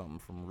steal something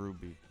from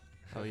Ruby.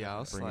 Oh, yeah,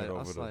 I'll slide it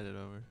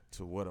over.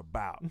 To What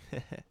About?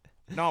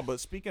 No, but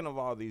speaking of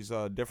all these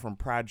different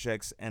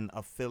projects and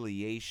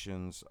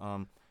affiliations,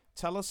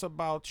 tell us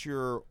about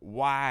your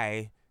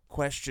why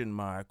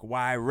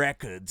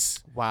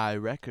Records? Why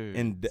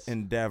Records?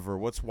 Endeavor.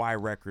 What's Why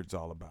Records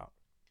all about?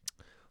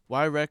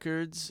 Why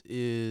Records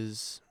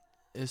is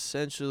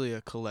essentially a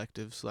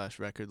collective /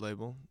 record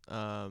label.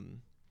 I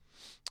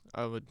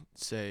would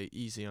say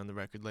easy on the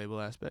record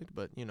label aspect,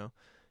 but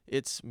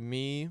it's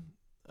me,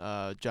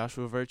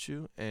 Joshua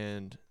Virtue,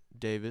 and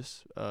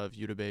Davis of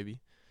You to Baby.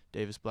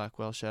 Davis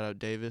Blackwell, shout out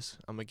Davis.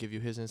 I'm gonna give you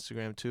his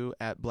Instagram too,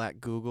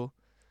 @BlackGoogle.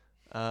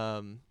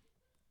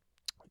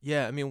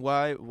 Yeah, I mean,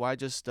 why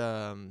just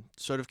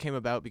sort of came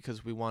about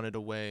because we wanted a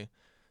way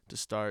to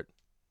start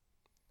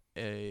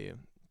to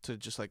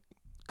just like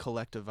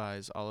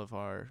collectivize all of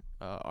our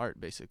art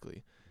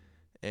basically,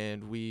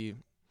 and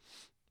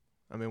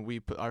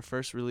our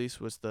first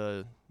release was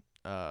the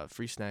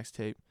Free Snacks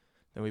tape.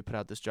 Then we put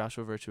out this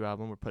Joshua Virtue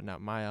album. We're putting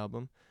out my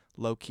album.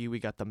 Low key, we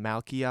got the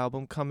Malky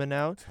album coming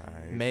out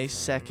May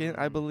 2nd,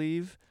 I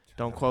believe.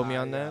 Don't quote me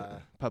on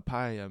that.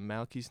 Papaya,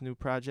 Malky's new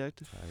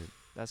project.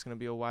 That's gonna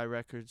be a Y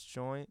Records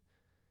joint.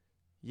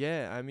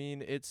 Yeah, I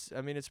mean it's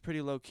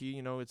pretty low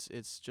key.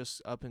 It's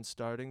just up and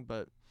starting,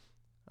 but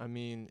I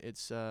mean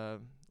it's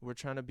we're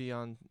trying to be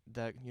on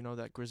that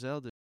that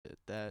Griselda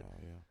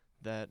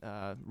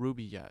that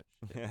Ruby got.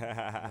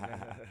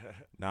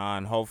 Nah,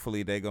 and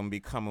hopefully they're gonna be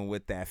coming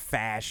with that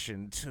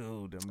fashion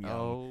too.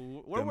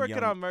 We're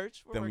working on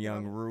merch.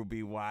 Young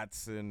Ruby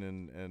Watson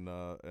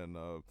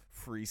and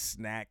Free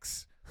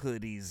Snacks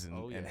hoodies and,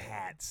 Oh, and yeah.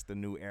 hats, the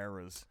new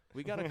eras.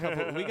 We got a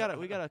couple. we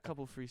got a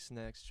couple free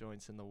snacks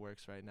joints in the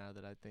works right now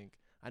that I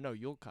know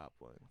you'll cop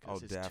one Oh,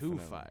 because it's definitely.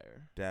 too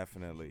fire.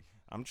 Definitely.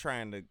 I'm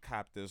trying to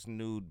cop this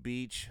nude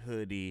beach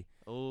hoodie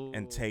Oh,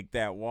 and take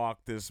that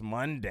walk this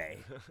Monday,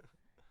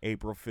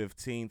 April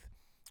 15th.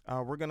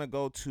 We're going to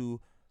go to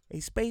a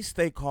space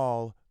they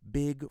call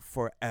Big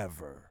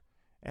Forever.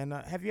 And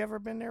have you ever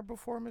been there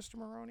before, Mr.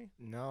 Maroney?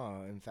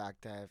 No, in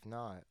fact, I have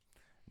not.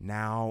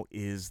 Now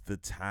is the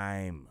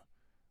time.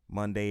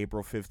 Monday,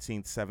 April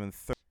 15th,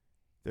 7:30.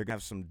 They're going to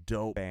have some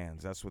dope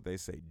bands. That's what they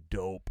say,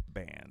 dope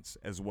bands,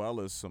 as well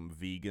as some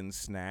vegan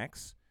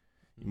snacks.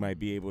 You might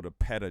be able to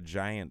pet a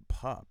giant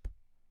pup.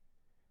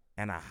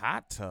 And a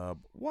hot tub.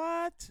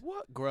 What?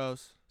 What?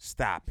 Gross.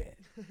 Stop it.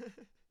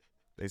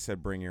 They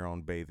said bring your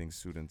own bathing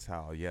suit and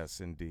towel.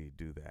 Yes, indeed.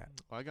 Do that.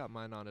 Oh, I got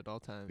mine on at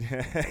all times.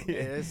 It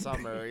is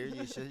summer.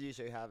 You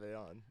should have it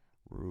on.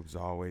 Rube's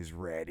always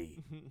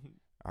ready.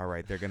 All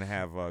right. They're going to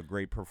have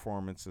great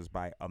performances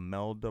by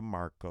Imelda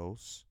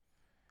Marcos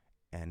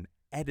and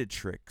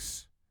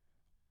Editrix,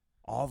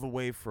 all the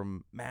way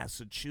from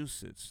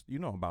Massachusetts. You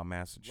know about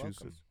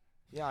Massachusetts.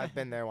 Yeah, I've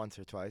been there once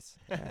or twice.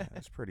 Yeah,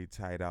 it's pretty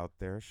tight out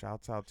there.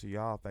 Shouts out to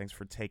y'all. Thanks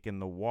for taking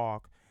the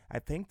walk. I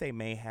think they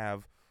may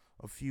have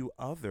a few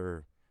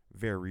other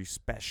very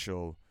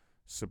special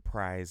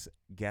surprise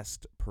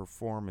guest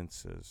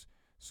performances.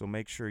 So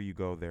make sure you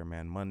go there,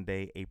 man.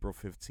 Monday, April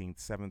 15th,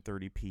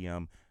 7:30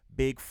 p.m.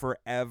 Big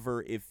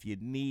Forever. If you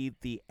need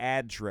the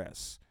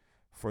address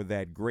for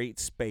that great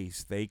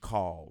space they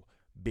call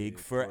Big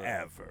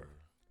Forever,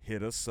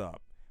 hit us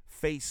up.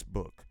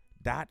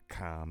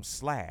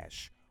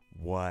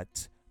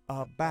 Facebook.com/What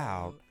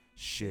About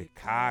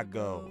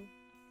Chicago.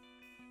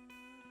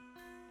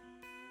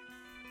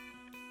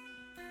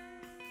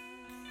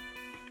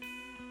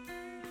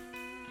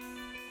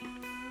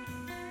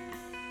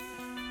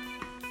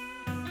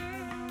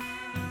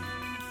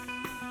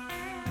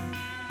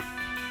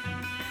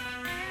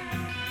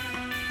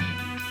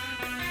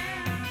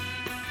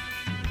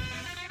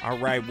 All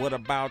right, what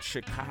about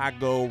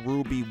Chicago?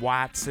 Ruby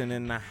Watson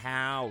in the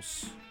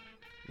house.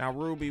 Now,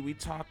 Ruby, we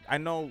talked. I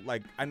know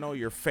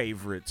your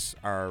favorites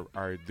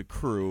are The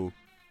Crew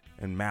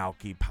and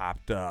Malky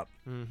popped up.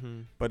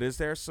 Mm-hmm. But is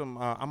there some?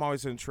 I'm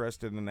always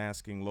interested in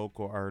asking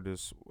local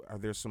artists. Are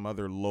there some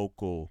other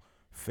local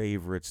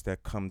favorites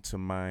that come to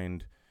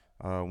mind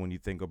when you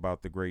think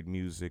about the great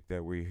music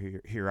that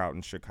we hear out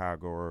in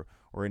Chicago,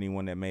 or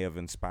anyone that may have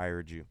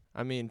inspired you?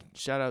 I mean,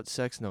 shout out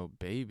Sex No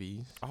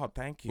Babies. Oh,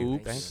 thank you.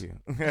 Oops. Thank you.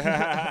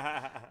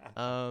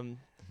 No,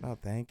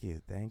 thank you.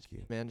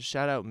 Man,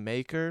 shout out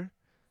Maker,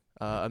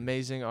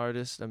 amazing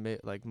artist,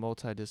 like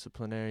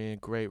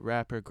multidisciplinary, great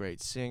rapper,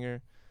 great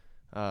singer.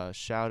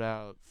 Shout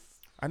out.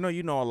 I know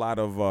you know a lot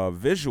of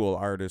visual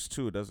artists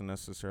too. It doesn't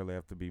necessarily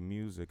have to be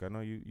music. I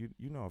know you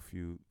know a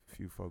few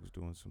folks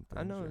doing some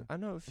things. I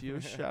know a few.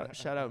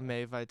 shout out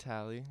May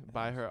Vitale.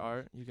 Buy her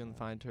art. You can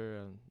find her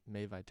on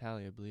May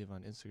Vitale, I believe,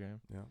 on Instagram.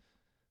 Yeah.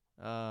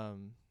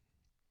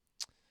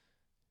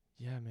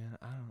 Yeah, man.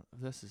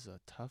 This is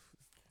a tough.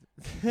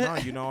 No,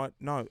 you know what?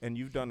 No, and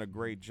you've done a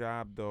great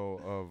job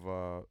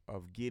though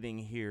of getting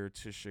here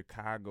to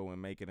Chicago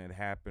and making it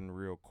happen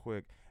real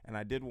quick. And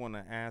I did want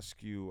to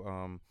ask you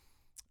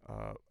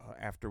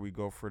after we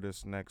go for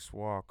this next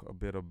walk a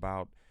bit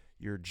about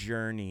your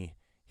journey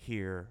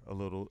here a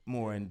little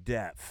more in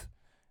depth.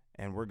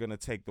 And we're gonna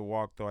take the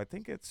walk though. I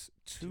think it's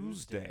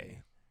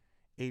Tuesday,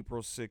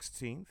 April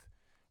 16th,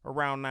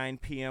 around 9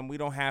 p.m. We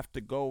don't have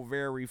to go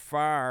very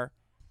far.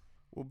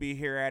 We'll be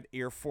here at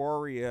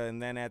Euphoria,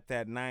 and then at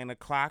that 9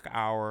 o'clock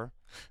hour,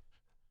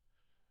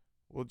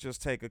 we'll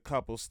just take a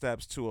couple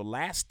steps to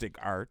Elastic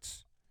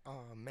Arts.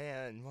 Oh,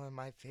 man, one of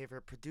my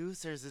favorite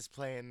producers is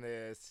playing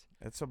this.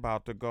 It's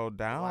about to go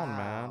down, Wow.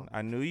 man.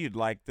 I knew you'd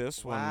like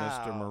this one,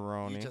 Mr. Wow,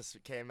 Maroney. You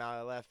just came out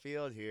of left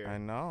field here. I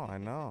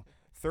know.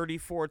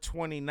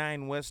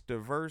 3429 West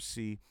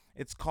Diversey.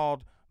 It's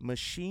called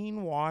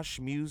Machine Wash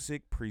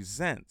Music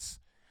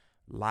Presents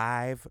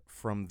Live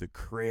from the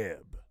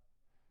Crib.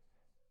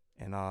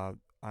 And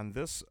on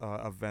this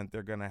event,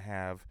 they're going to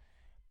have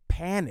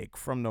Panic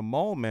from the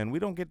Mole Men. We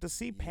don't get to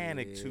see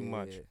Panic too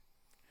much. Yeah.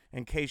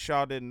 In case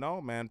y'all didn't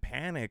know, man,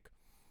 Panic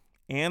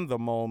and the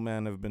Mole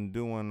Men have been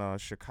doing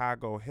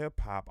Chicago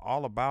hip-hop,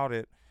 all about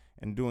it,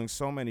 and doing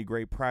so many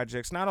great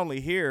projects, not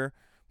only here,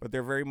 but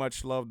they're very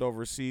much loved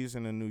overseas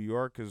and in New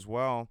York as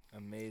well.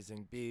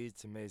 Amazing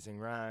beats, amazing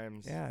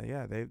rhymes.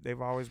 Yeah,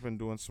 they've always been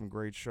doing some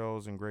great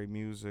shows and great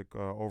music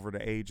over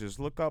the ages.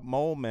 Look up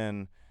Mole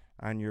Men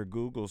on your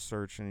Google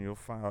search, and you'll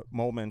find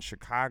Mole Men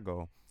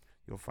Chicago.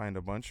 You'll find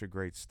a bunch of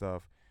great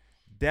stuff.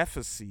 Def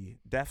C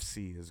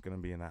is going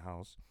to be in the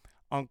house.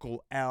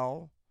 Uncle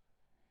L,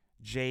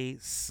 Jay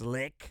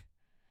Slick,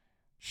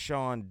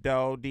 Sean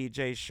Doe,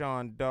 DJ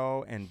Sean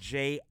Doe, and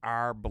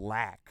J.R.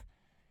 Black.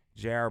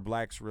 J.R.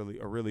 Black's a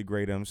really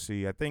great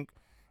MC. I think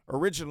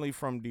originally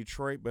from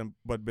Detroit,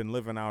 but been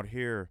living out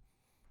here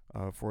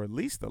for at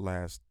least the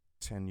last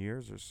 10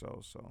 years or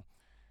so. So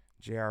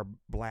J.R.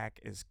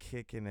 Black is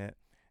kicking it,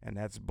 and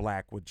that's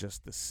Black with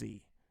just the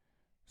C.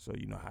 So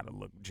you know how to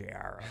look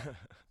JR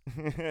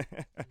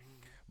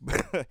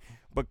up.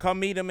 But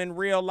come meet him in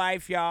real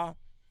life, y'all.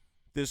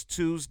 This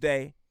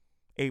Tuesday,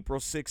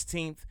 April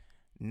 16th,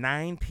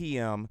 9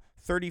 p.m.,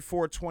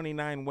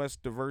 3429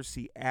 West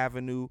Diversey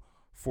Avenue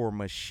for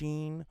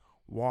Machine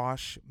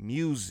Wash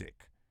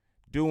Music.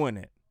 Doing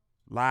it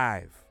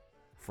live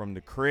from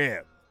the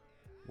crib.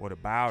 What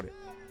about it?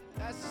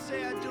 That's to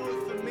say I do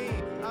it for me.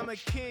 I'm a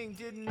king,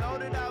 didn't know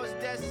that I was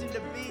destined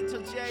to be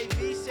till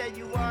JV said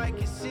you are, I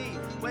can see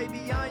way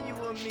beyond you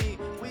and me.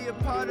 We a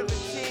part of a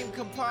team,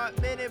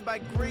 compartmented by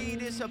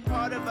greed. It's a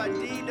part of our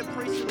deed, the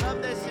priest of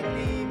love that's in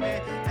me,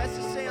 man. That's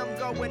to say I'm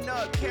going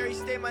up. Carry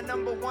stay my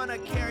number one. I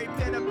carry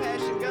pen, a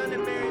passion gun,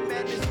 and marry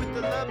madness with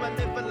the love. I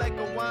live it like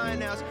a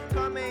wine house.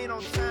 Karma ain't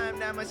on time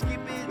now. My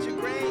skip is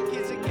your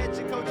grandkids and catch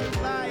a coach and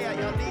fly out.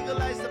 Y'all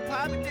legalize the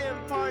pop and then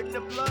pardon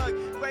the plug.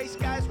 Gray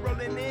skies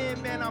rolling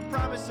in, man. I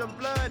promise some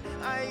blood.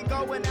 I ain't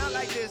going out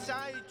like this.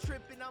 I ain't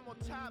tripping. I'm on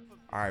top of.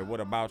 All right,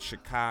 what about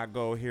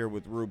Chicago here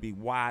with Ruby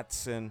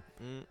Watson?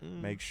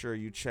 Make sure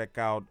you check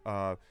out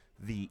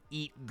the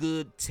Eat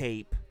Good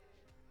tape,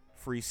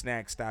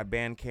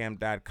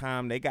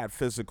 freesnacks.bandcamp.com. They got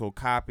physical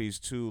copies,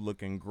 too,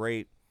 looking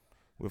great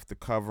with the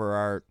cover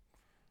art.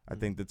 I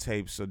think the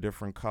tape's a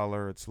different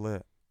color. It's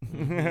lit.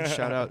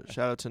 Shout out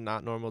to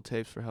Not Normal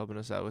Tapes for helping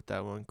us out with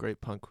that one.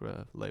 Great punk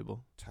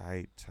label.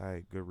 Tight.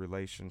 Good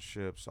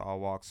relationships, all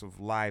walks of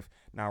life.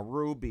 Now,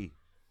 Ruby,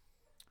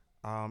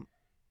 I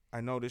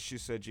noticed you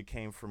said you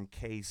came from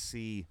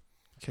KC.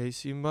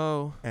 KC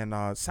Mo.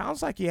 And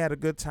sounds like you had a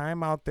good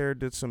time out there,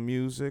 did some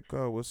music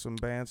with some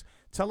bands.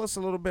 Tell us a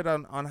little bit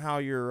on how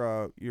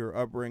your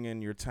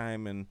upbringing, your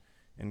time in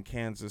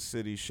Kansas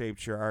City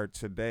shaped your art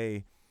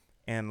today.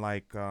 And,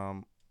 like,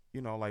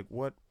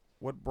 what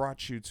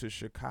brought you to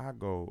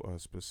Chicago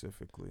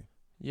specifically?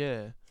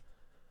 Yeah.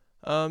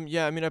 I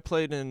mean, I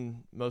played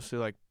in mostly,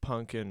 like,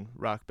 punk and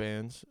rock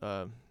bands,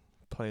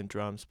 playing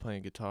drums,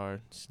 playing guitar,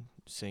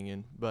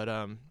 singing.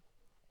 But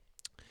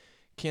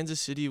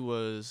Kansas City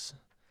was...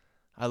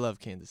 I love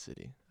Kansas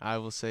City.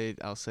 I'll say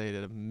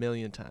it a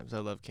million times. I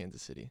love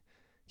Kansas City.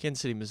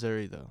 Kansas City,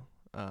 Missouri, though.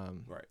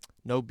 Right.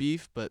 No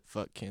beef, but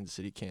fuck Kansas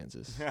City,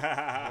 Kansas. Is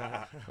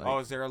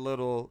there a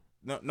little...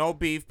 No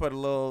beef, but a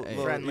little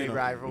friendly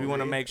rivalry. We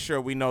want to make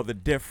sure we know the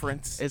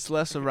difference. It's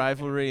less a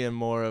rivalry and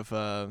more of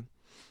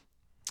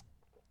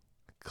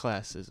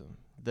classism.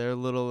 They're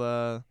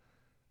a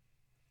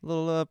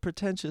little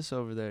pretentious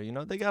over there. You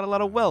know, they got a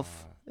lot of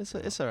wealth.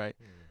 It's all right.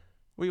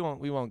 We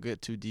won't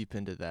get too deep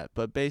into that.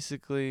 But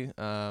basically,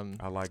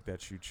 I like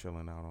that you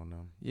chilling out on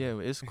them. Yeah,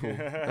 it's cool.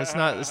 it's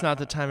not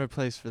the time or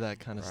place for that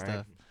kind of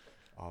stuff.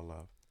 All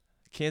love.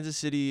 Kansas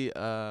City.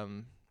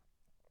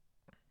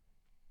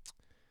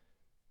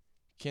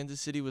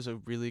 Kansas City was a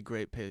really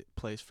great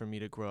place for me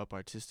to grow up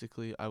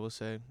artistically, I will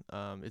say.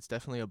 It's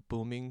definitely a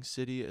booming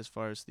city as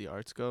far as the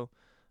arts go.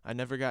 I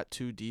never got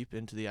too deep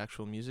into the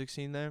actual music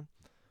scene there,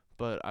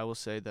 but I will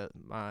say that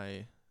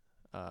my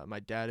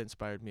dad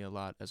inspired me a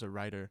lot as a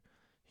writer.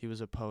 He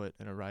was a poet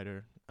and a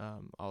writer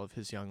all of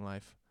his young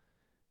life,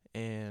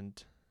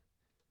 and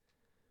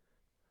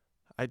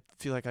I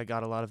feel like I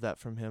got a lot of that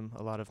from him,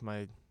 a lot of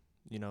my,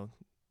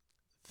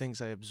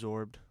 things I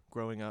absorbed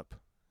growing up.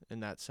 In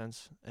that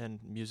sense, and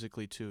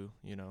musically too,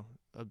 a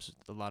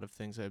lot of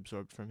things I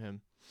absorbed from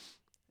him.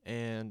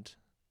 And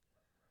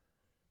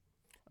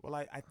well,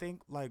 I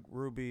think, like,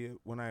 Ruby,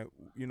 when I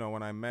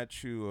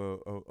met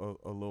you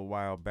a little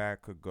while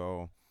back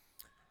ago,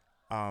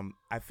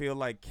 I feel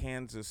like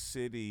Kansas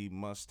City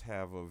must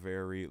have a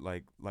very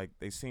like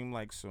they seem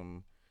like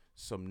some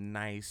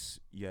nice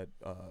yet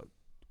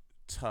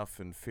tough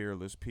and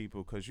fearless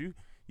people, 'cause you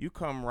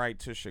come right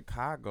to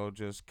Chicago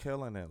just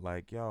killing it,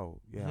 like,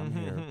 yo, yeah, I'm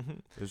here.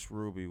 It's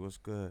Ruby, what's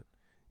good?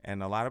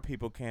 And a lot of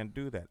people can't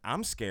do that.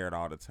 I'm scared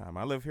all the time.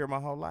 I live here my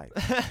whole life.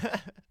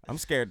 I'm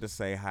scared to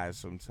say hi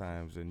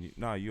sometimes. And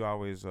you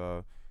always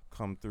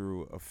come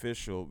through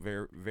official,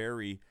 very,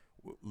 very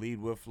lead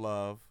with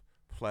love,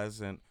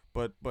 pleasant,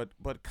 but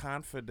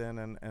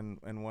confident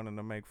and wanting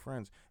to make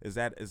friends. Is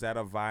that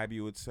a vibe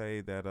you would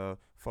say that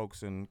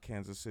folks in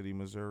Kansas City,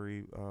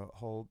 Missouri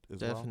hold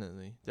as well?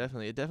 Definitely.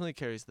 It definitely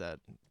carries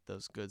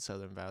those good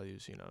Southern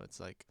values. It's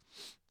like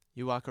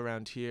you walk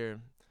around here,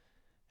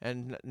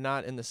 and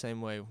not in the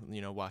same way,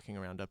 walking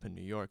around up in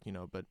New York,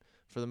 but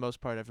for the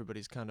most part,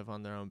 everybody's kind of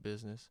on their own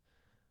business.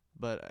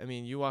 But I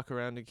mean, you walk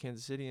around in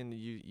Kansas City and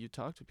you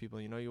talk to people.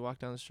 You walk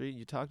down the street,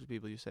 you talk to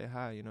people, you say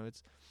hi.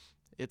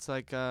 It's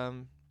like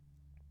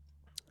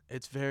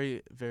it's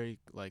very, very,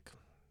 like,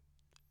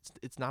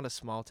 it's not a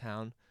small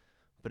town,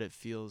 but it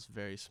feels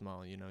very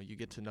small. You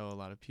get to know a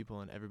lot of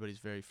people, and everybody's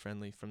very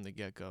friendly from the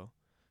get-go.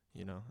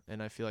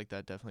 And I feel like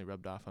that definitely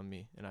rubbed off on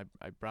me, and I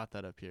brought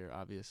that up here,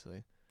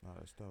 obviously. Oh,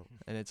 that's dope.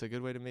 And it's a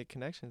good way to make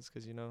connections,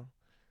 because you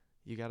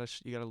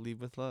gotta lead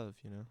with love,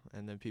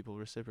 and then people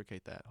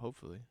reciprocate that,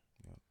 hopefully.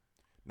 Yeah.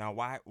 Now,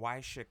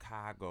 why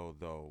Chicago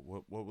though?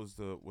 What was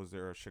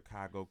there a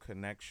Chicago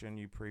connection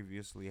you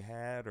previously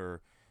had, or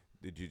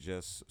did you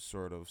just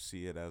sort of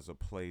see it as a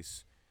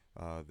place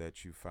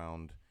that you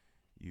found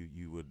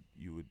you would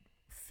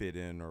fit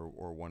in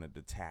or wanted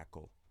to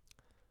tackle?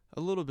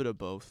 A little bit of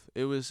both.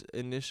 It was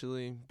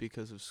initially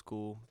because of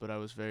school, but I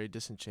was very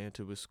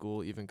disenchanted with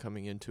school even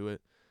coming into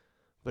it.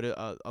 But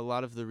a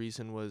lot of the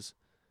reason was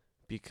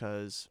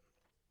because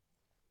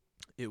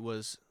it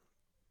was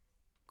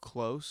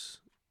close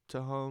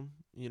to home,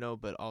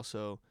 but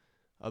also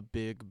a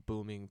big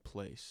booming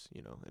place,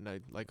 and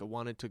I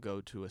wanted to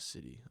go to a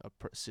city,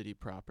 city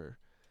proper.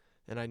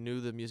 And I knew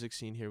the music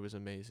scene here was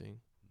amazing.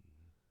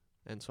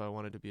 And so I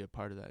wanted to be a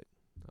part of that.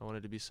 I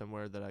wanted to be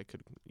somewhere that I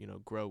could,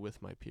 grow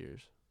with my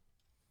peers.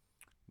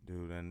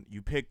 Dude, and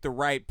you picked the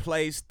right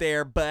place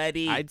there,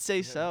 buddy. I'd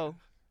say so.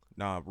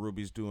 Nah,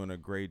 Ruby's doing a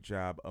great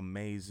job.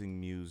 Amazing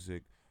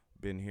music.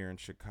 Been here in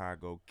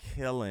Chicago,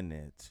 killing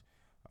it.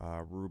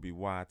 Ruby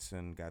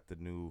Watson got the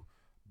new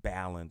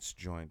Balance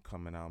joint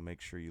coming out. Make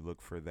sure you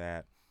look for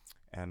that.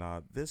 And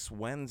this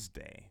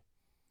Wednesday,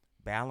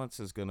 Balance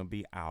is going to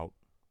be out.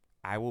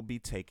 I will be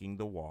taking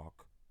the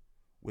walk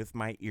with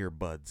my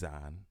earbuds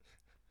on,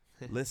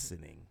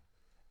 listening.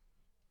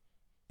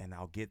 And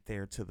I'll get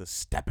there to the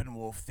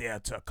Steppenwolf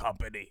Theater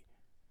Company,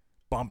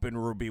 bumping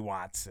Ruby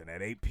Watson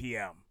at 8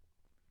 p.m.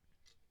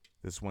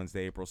 this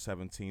Wednesday, April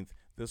 17th.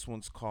 This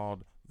one's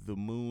called The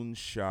Moon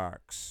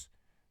Sharks.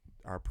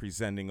 Are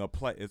presenting a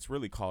play. It's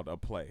really called a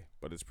play,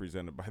 but it's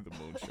presented by the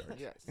Moon Sharks.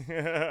 Yes.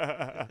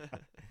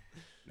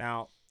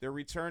 Now, they're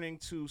returning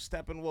to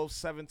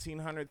Steppenwolf's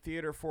 1700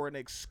 Theater for an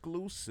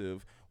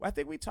exclusive. Well, I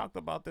think we talked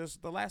about this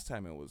the last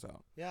time it was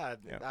out. Yeah,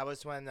 that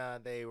was when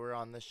they were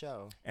on the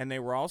show. And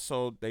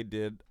they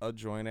did a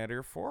joint at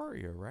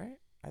Euphoria, right?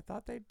 I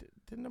thought they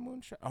didn't the Moon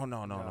Sharks. Oh,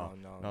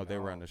 no. They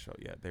were on the show.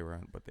 Yeah, they were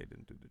on, but they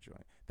didn't do the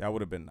joint. That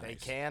would have been nice. They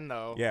can,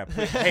 though. Yeah.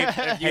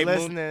 If you're Moon,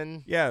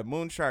 listening. yeah,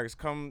 Moon Sharks,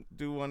 come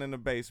do one in the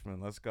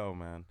basement. Let's go,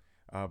 man.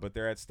 But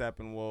they're at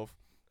Steppenwolf,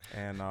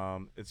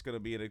 and it's going to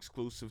be an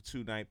exclusive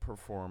 2-night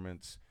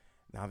performance.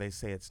 Now, they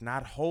say it's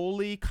not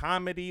wholly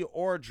comedy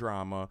or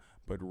drama,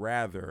 but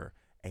rather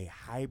a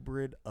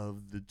hybrid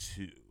of the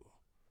two.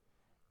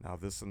 Now,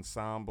 this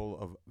ensemble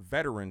of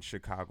veteran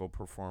Chicago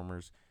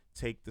performers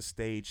take the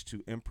stage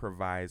to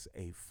improvise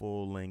a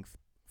full-length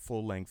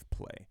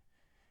play.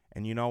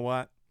 And you know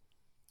what?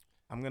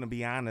 I'm going to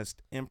be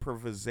honest,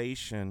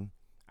 improvisation,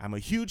 I'm a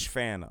huge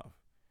fan of.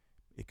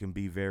 It can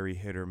be very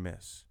hit or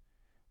miss.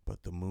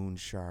 But the Moon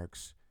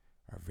Sharks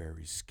are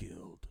very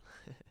skilled.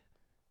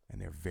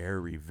 And they're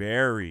very,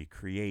 very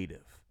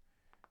creative.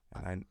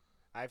 And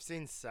I've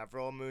seen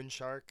several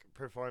Moonshark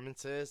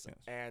performances, Yes.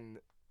 and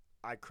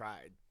I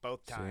cried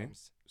both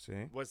times.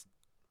 See?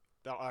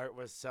 The art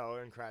was so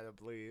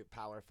incredibly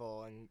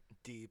powerful and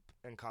deep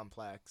and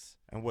complex.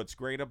 And what's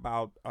great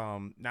about,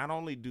 not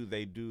only do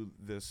they do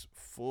this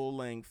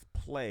full-length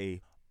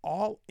play,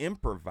 all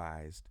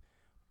improvised,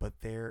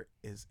 but there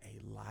is a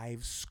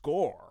live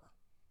score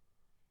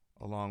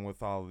along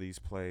with all of these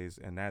plays,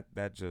 and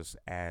that just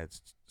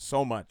adds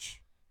so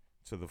much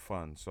to the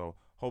fun. So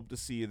hope to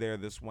see you there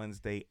this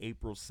Wednesday,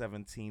 April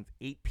 17th,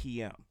 8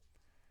 p.m.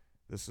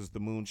 This is the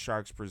Moon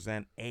Sharks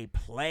present a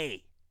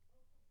play.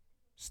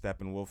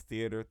 Steppenwolf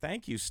Theater.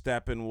 Thank you,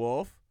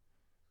 Steppenwolf.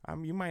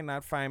 You might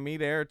not find me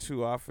there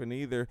too often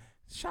either.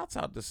 Shouts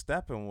out to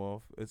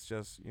Steppenwolf. It's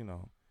just,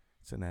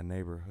 it's in that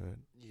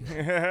neighborhood.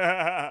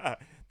 Yeah.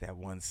 That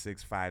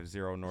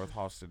 1650 North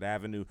Halsted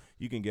Avenue.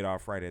 You can get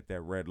off right at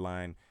that red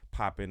line.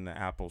 Pop in the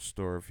Apple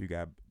store if you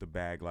got the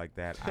bag like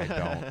that. I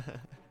don't.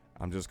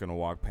 I'm just going to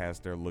walk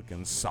past there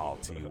looking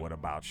salty. What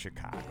about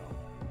Chicago?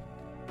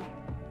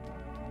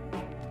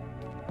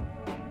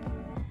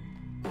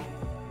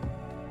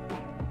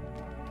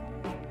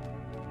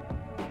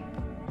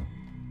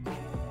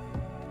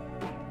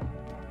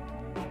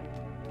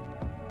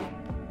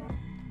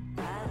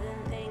 I've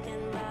been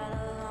thinking about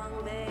a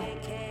long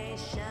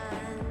vacation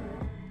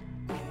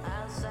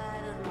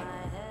outside of my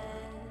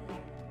head.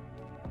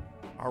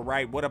 All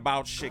right, what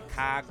about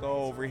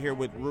Chicago over here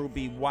with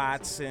Ruby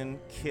Watson,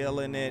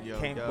 killing it. Yo,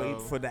 Can't yo.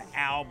 wait for the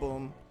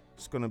album.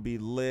 It's gonna be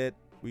lit.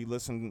 We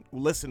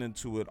listening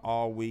to it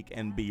all week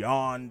and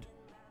beyond.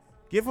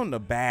 Give them the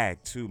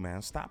bag too,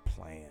 man. Stop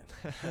playing.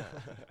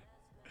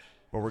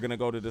 But we're gonna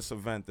go to this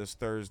event this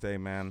Thursday,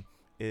 man.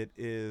 It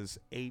is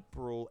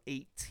April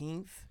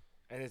 18th.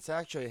 And it's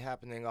actually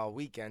happening all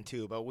weekend,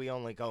 too, but we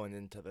only going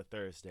into the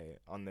Thursday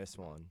on this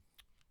one.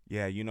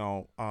 Yeah,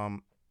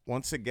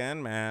 once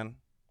again, man,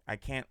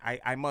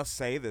 I must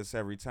say this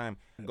every time.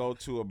 Go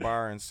to a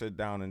bar and sit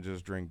down and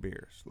just drink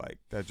beers. Like,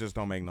 that just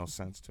don't make no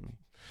sense to me.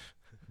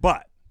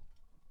 But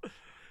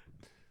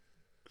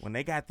when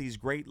they got these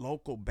great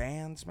local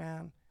bands,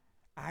 man,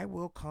 I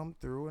will come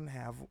through and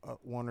have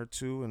one or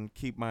two and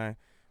keep my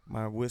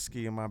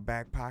whiskey in my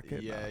back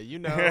pocket. Yeah,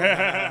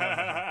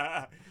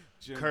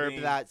 Jim Curb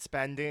Beam that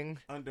spending.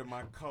 under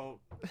my coat.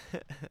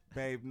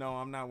 Babe, no,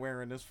 I'm not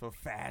wearing this for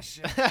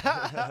fashion.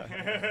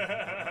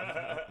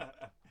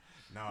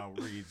 No,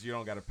 Reeds, you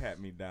don't got to pat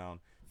me down.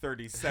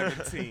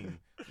 3017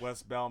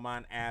 West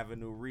Belmont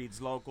Avenue,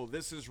 Reeds Local.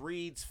 This is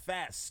Reeds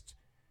Fest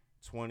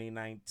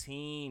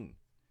 2019,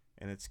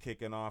 and it's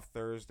kicking off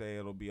Thursday.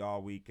 It'll be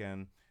all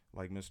weekend,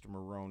 like Mr.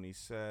 Maroney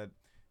said.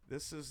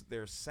 This is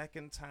their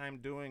second time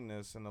doing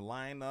this, and the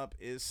lineup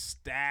is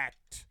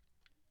stacked.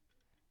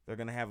 They're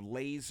going to have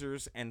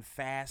Lasers and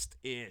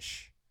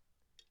Fast-ish.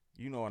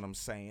 You know what I'm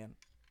saying.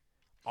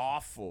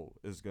 Awful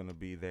is going to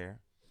be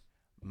there.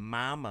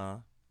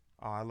 Mama.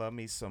 Oh, I love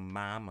me some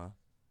Mama.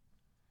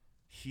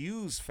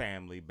 Hughes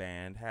Family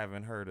Band.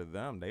 Haven't heard of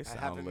them. They sound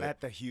I haven't lit.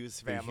 met the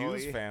Hughes family. The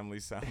Hughes family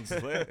sounds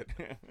lit.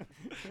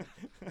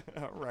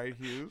 All right,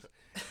 Hughes.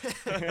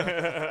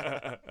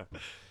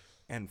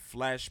 And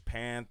Flesh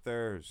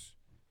Panthers.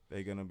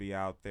 They're going to be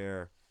out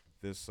there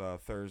this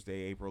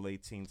Thursday, April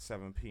 18th,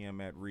 7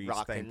 p.m. at Reed's.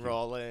 Rock and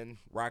rollin'.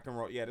 Rock and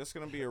roll. Yeah, this is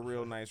going to be a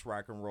real nice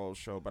rock and roll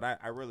show. But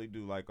I really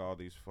do like all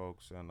these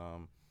folks, and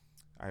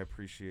I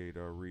appreciate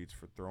Reed's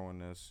for throwing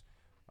this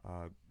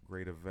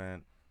great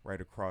event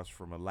right across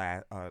from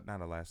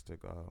not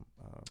Elastic.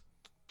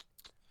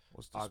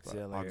 What's the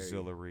Auxiliary.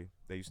 Auxiliary.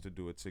 They used to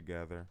do it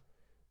together.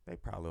 They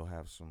probably will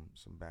have some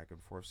back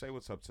and forth. Say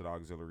what's up to the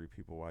Auxiliary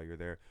people while you're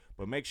there.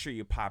 But make sure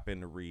you pop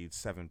into Reed's,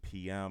 7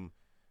 p.m.,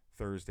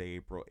 Thursday,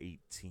 April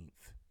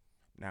 18th.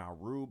 Now,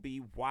 Ruby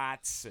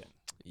Watson.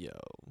 Yo.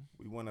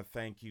 We want to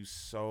thank you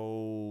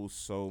so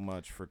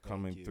much for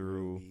coming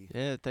through. Ruby.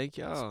 Yeah, thank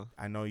y'all.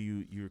 I know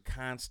you're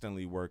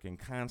constantly working,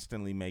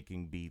 constantly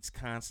making beats,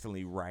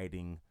 constantly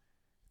writing.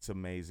 It's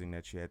amazing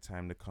that you had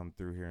time to come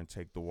through here and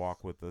take the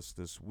walk with us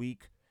this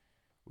week.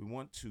 We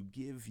want to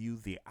give you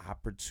the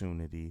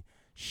opportunity.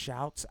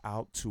 Shouts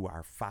out to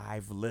our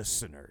 5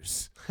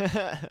 listeners.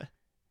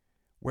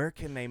 Where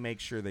can they make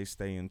sure they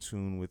stay in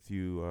tune with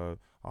you?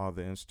 All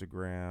the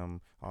Instagram,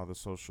 all the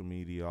social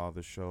media, all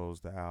the shows,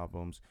 the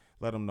albums.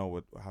 Let them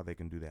know how they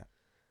can do that.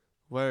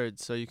 Word.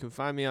 So you can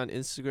find me on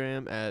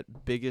Instagram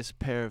at Biggest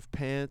Pair of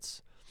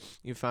Pants.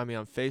 You can find me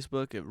on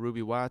Facebook at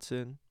Ruby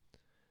Watson.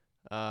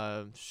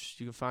 You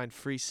can find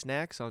Free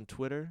Snacks on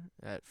Twitter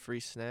at Free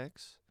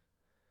Snacks.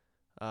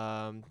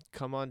 Come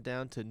on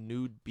down to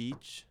Nude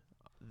Beach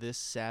this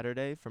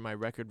Saturday for my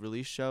record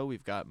release show.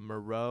 We've got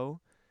Moreau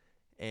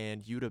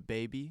and Yuta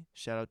Baby.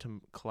 Shout out to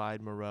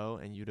Clyde Moreau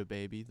and Yuta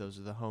Baby. Those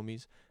are the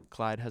homies.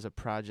 Clyde has a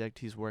project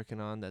he's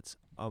working on that's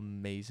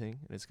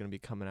amazing, and it's going to be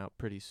coming out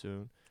pretty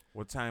soon.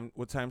 What time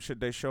should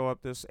they show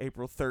up this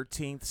April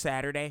 13th,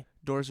 Saturday?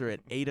 Doors are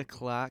at 8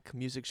 o'clock.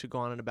 Music should go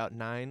on at about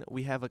 9.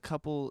 We have a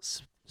couple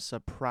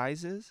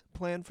surprises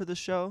planned for the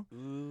show.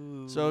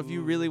 Ooh. So if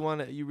you really want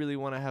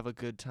to have a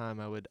good time,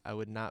 I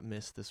would not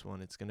miss this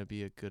one. It's going to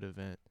be a good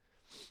event.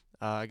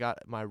 I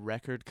got my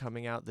record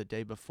coming out the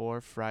day before,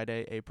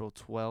 Friday, April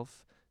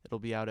 12th. It'll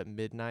be out at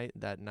midnight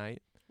that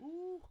night.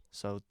 Ooh.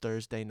 So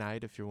Thursday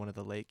night, if you're one of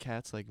the late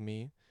cats like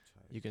me,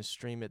 you can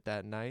stream it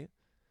that night.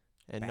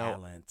 And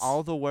know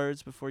all the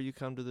words before you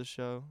come to the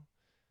show.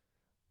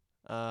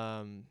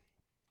 I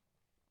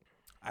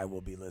will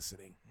be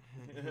listening.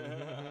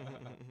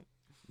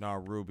 No,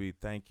 Ruby,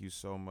 thank you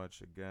so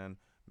much again.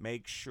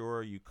 Make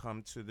sure you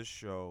come to the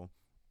show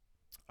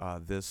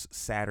this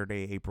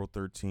Saturday, April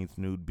 13th,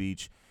 Nude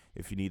Beach.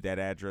 If you need that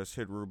address,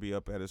 hit Ruby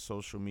up at his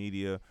social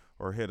media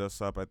or hit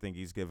us up. I think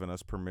he's given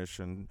us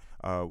permission.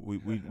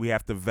 We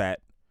have to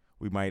vet.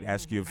 We might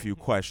ask you a few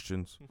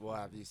questions. We'll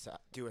have you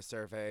do a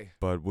survey.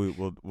 But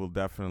we'll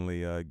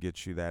definitely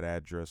get you that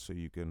address so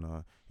you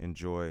can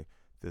enjoy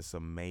this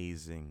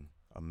amazing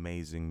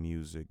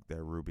music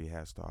that Ruby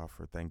has to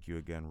offer. Thank you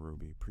again,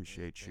 Ruby.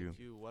 Appreciate you. Thank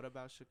you. What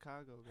about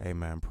Chicago? Hey,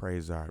 man,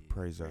 praise art.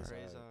 Praise art.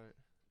 Praise art.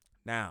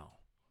 Now,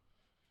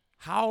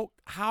 how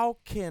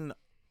can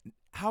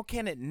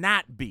it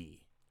not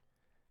be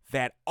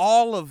that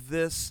all of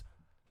this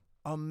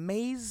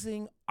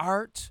amazing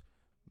art,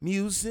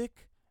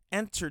 music,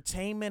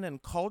 entertainment,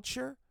 and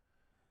culture,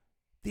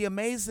 the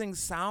amazing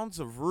sounds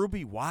of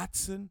Ruby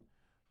Watson,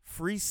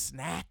 Free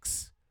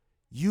Snacks,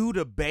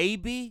 Yuta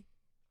Baby,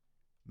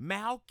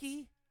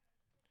 Malky,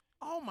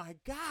 oh my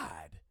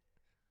God,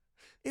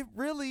 it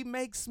really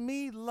makes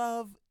me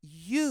love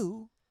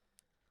you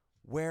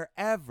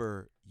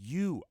wherever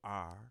you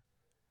are.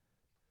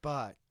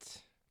 But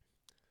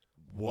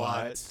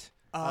what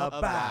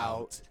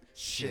about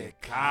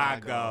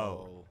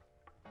Chicago?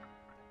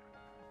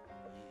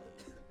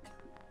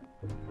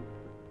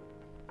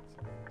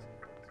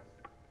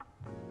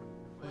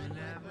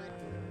 Whenever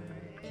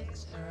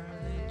it's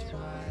early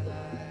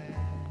twilight,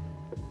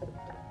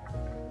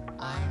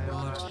 I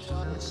watch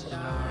the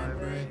star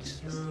breaks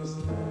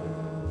through.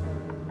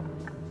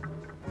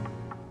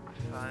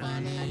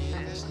 Funny,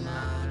 it's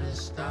not a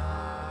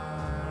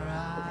star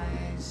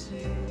I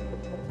see.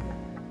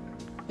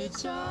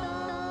 It's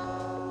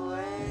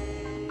always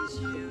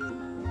you.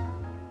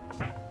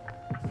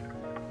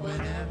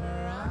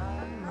 Whenever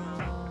I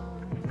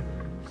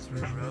roam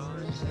through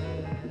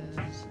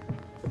roses,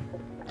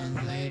 and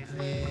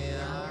lately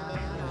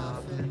I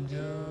often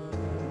do.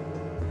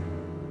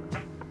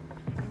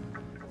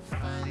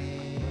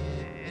 Funny,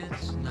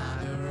 it's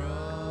not a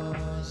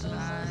rose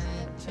I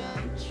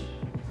touch.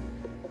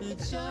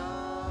 It's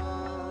all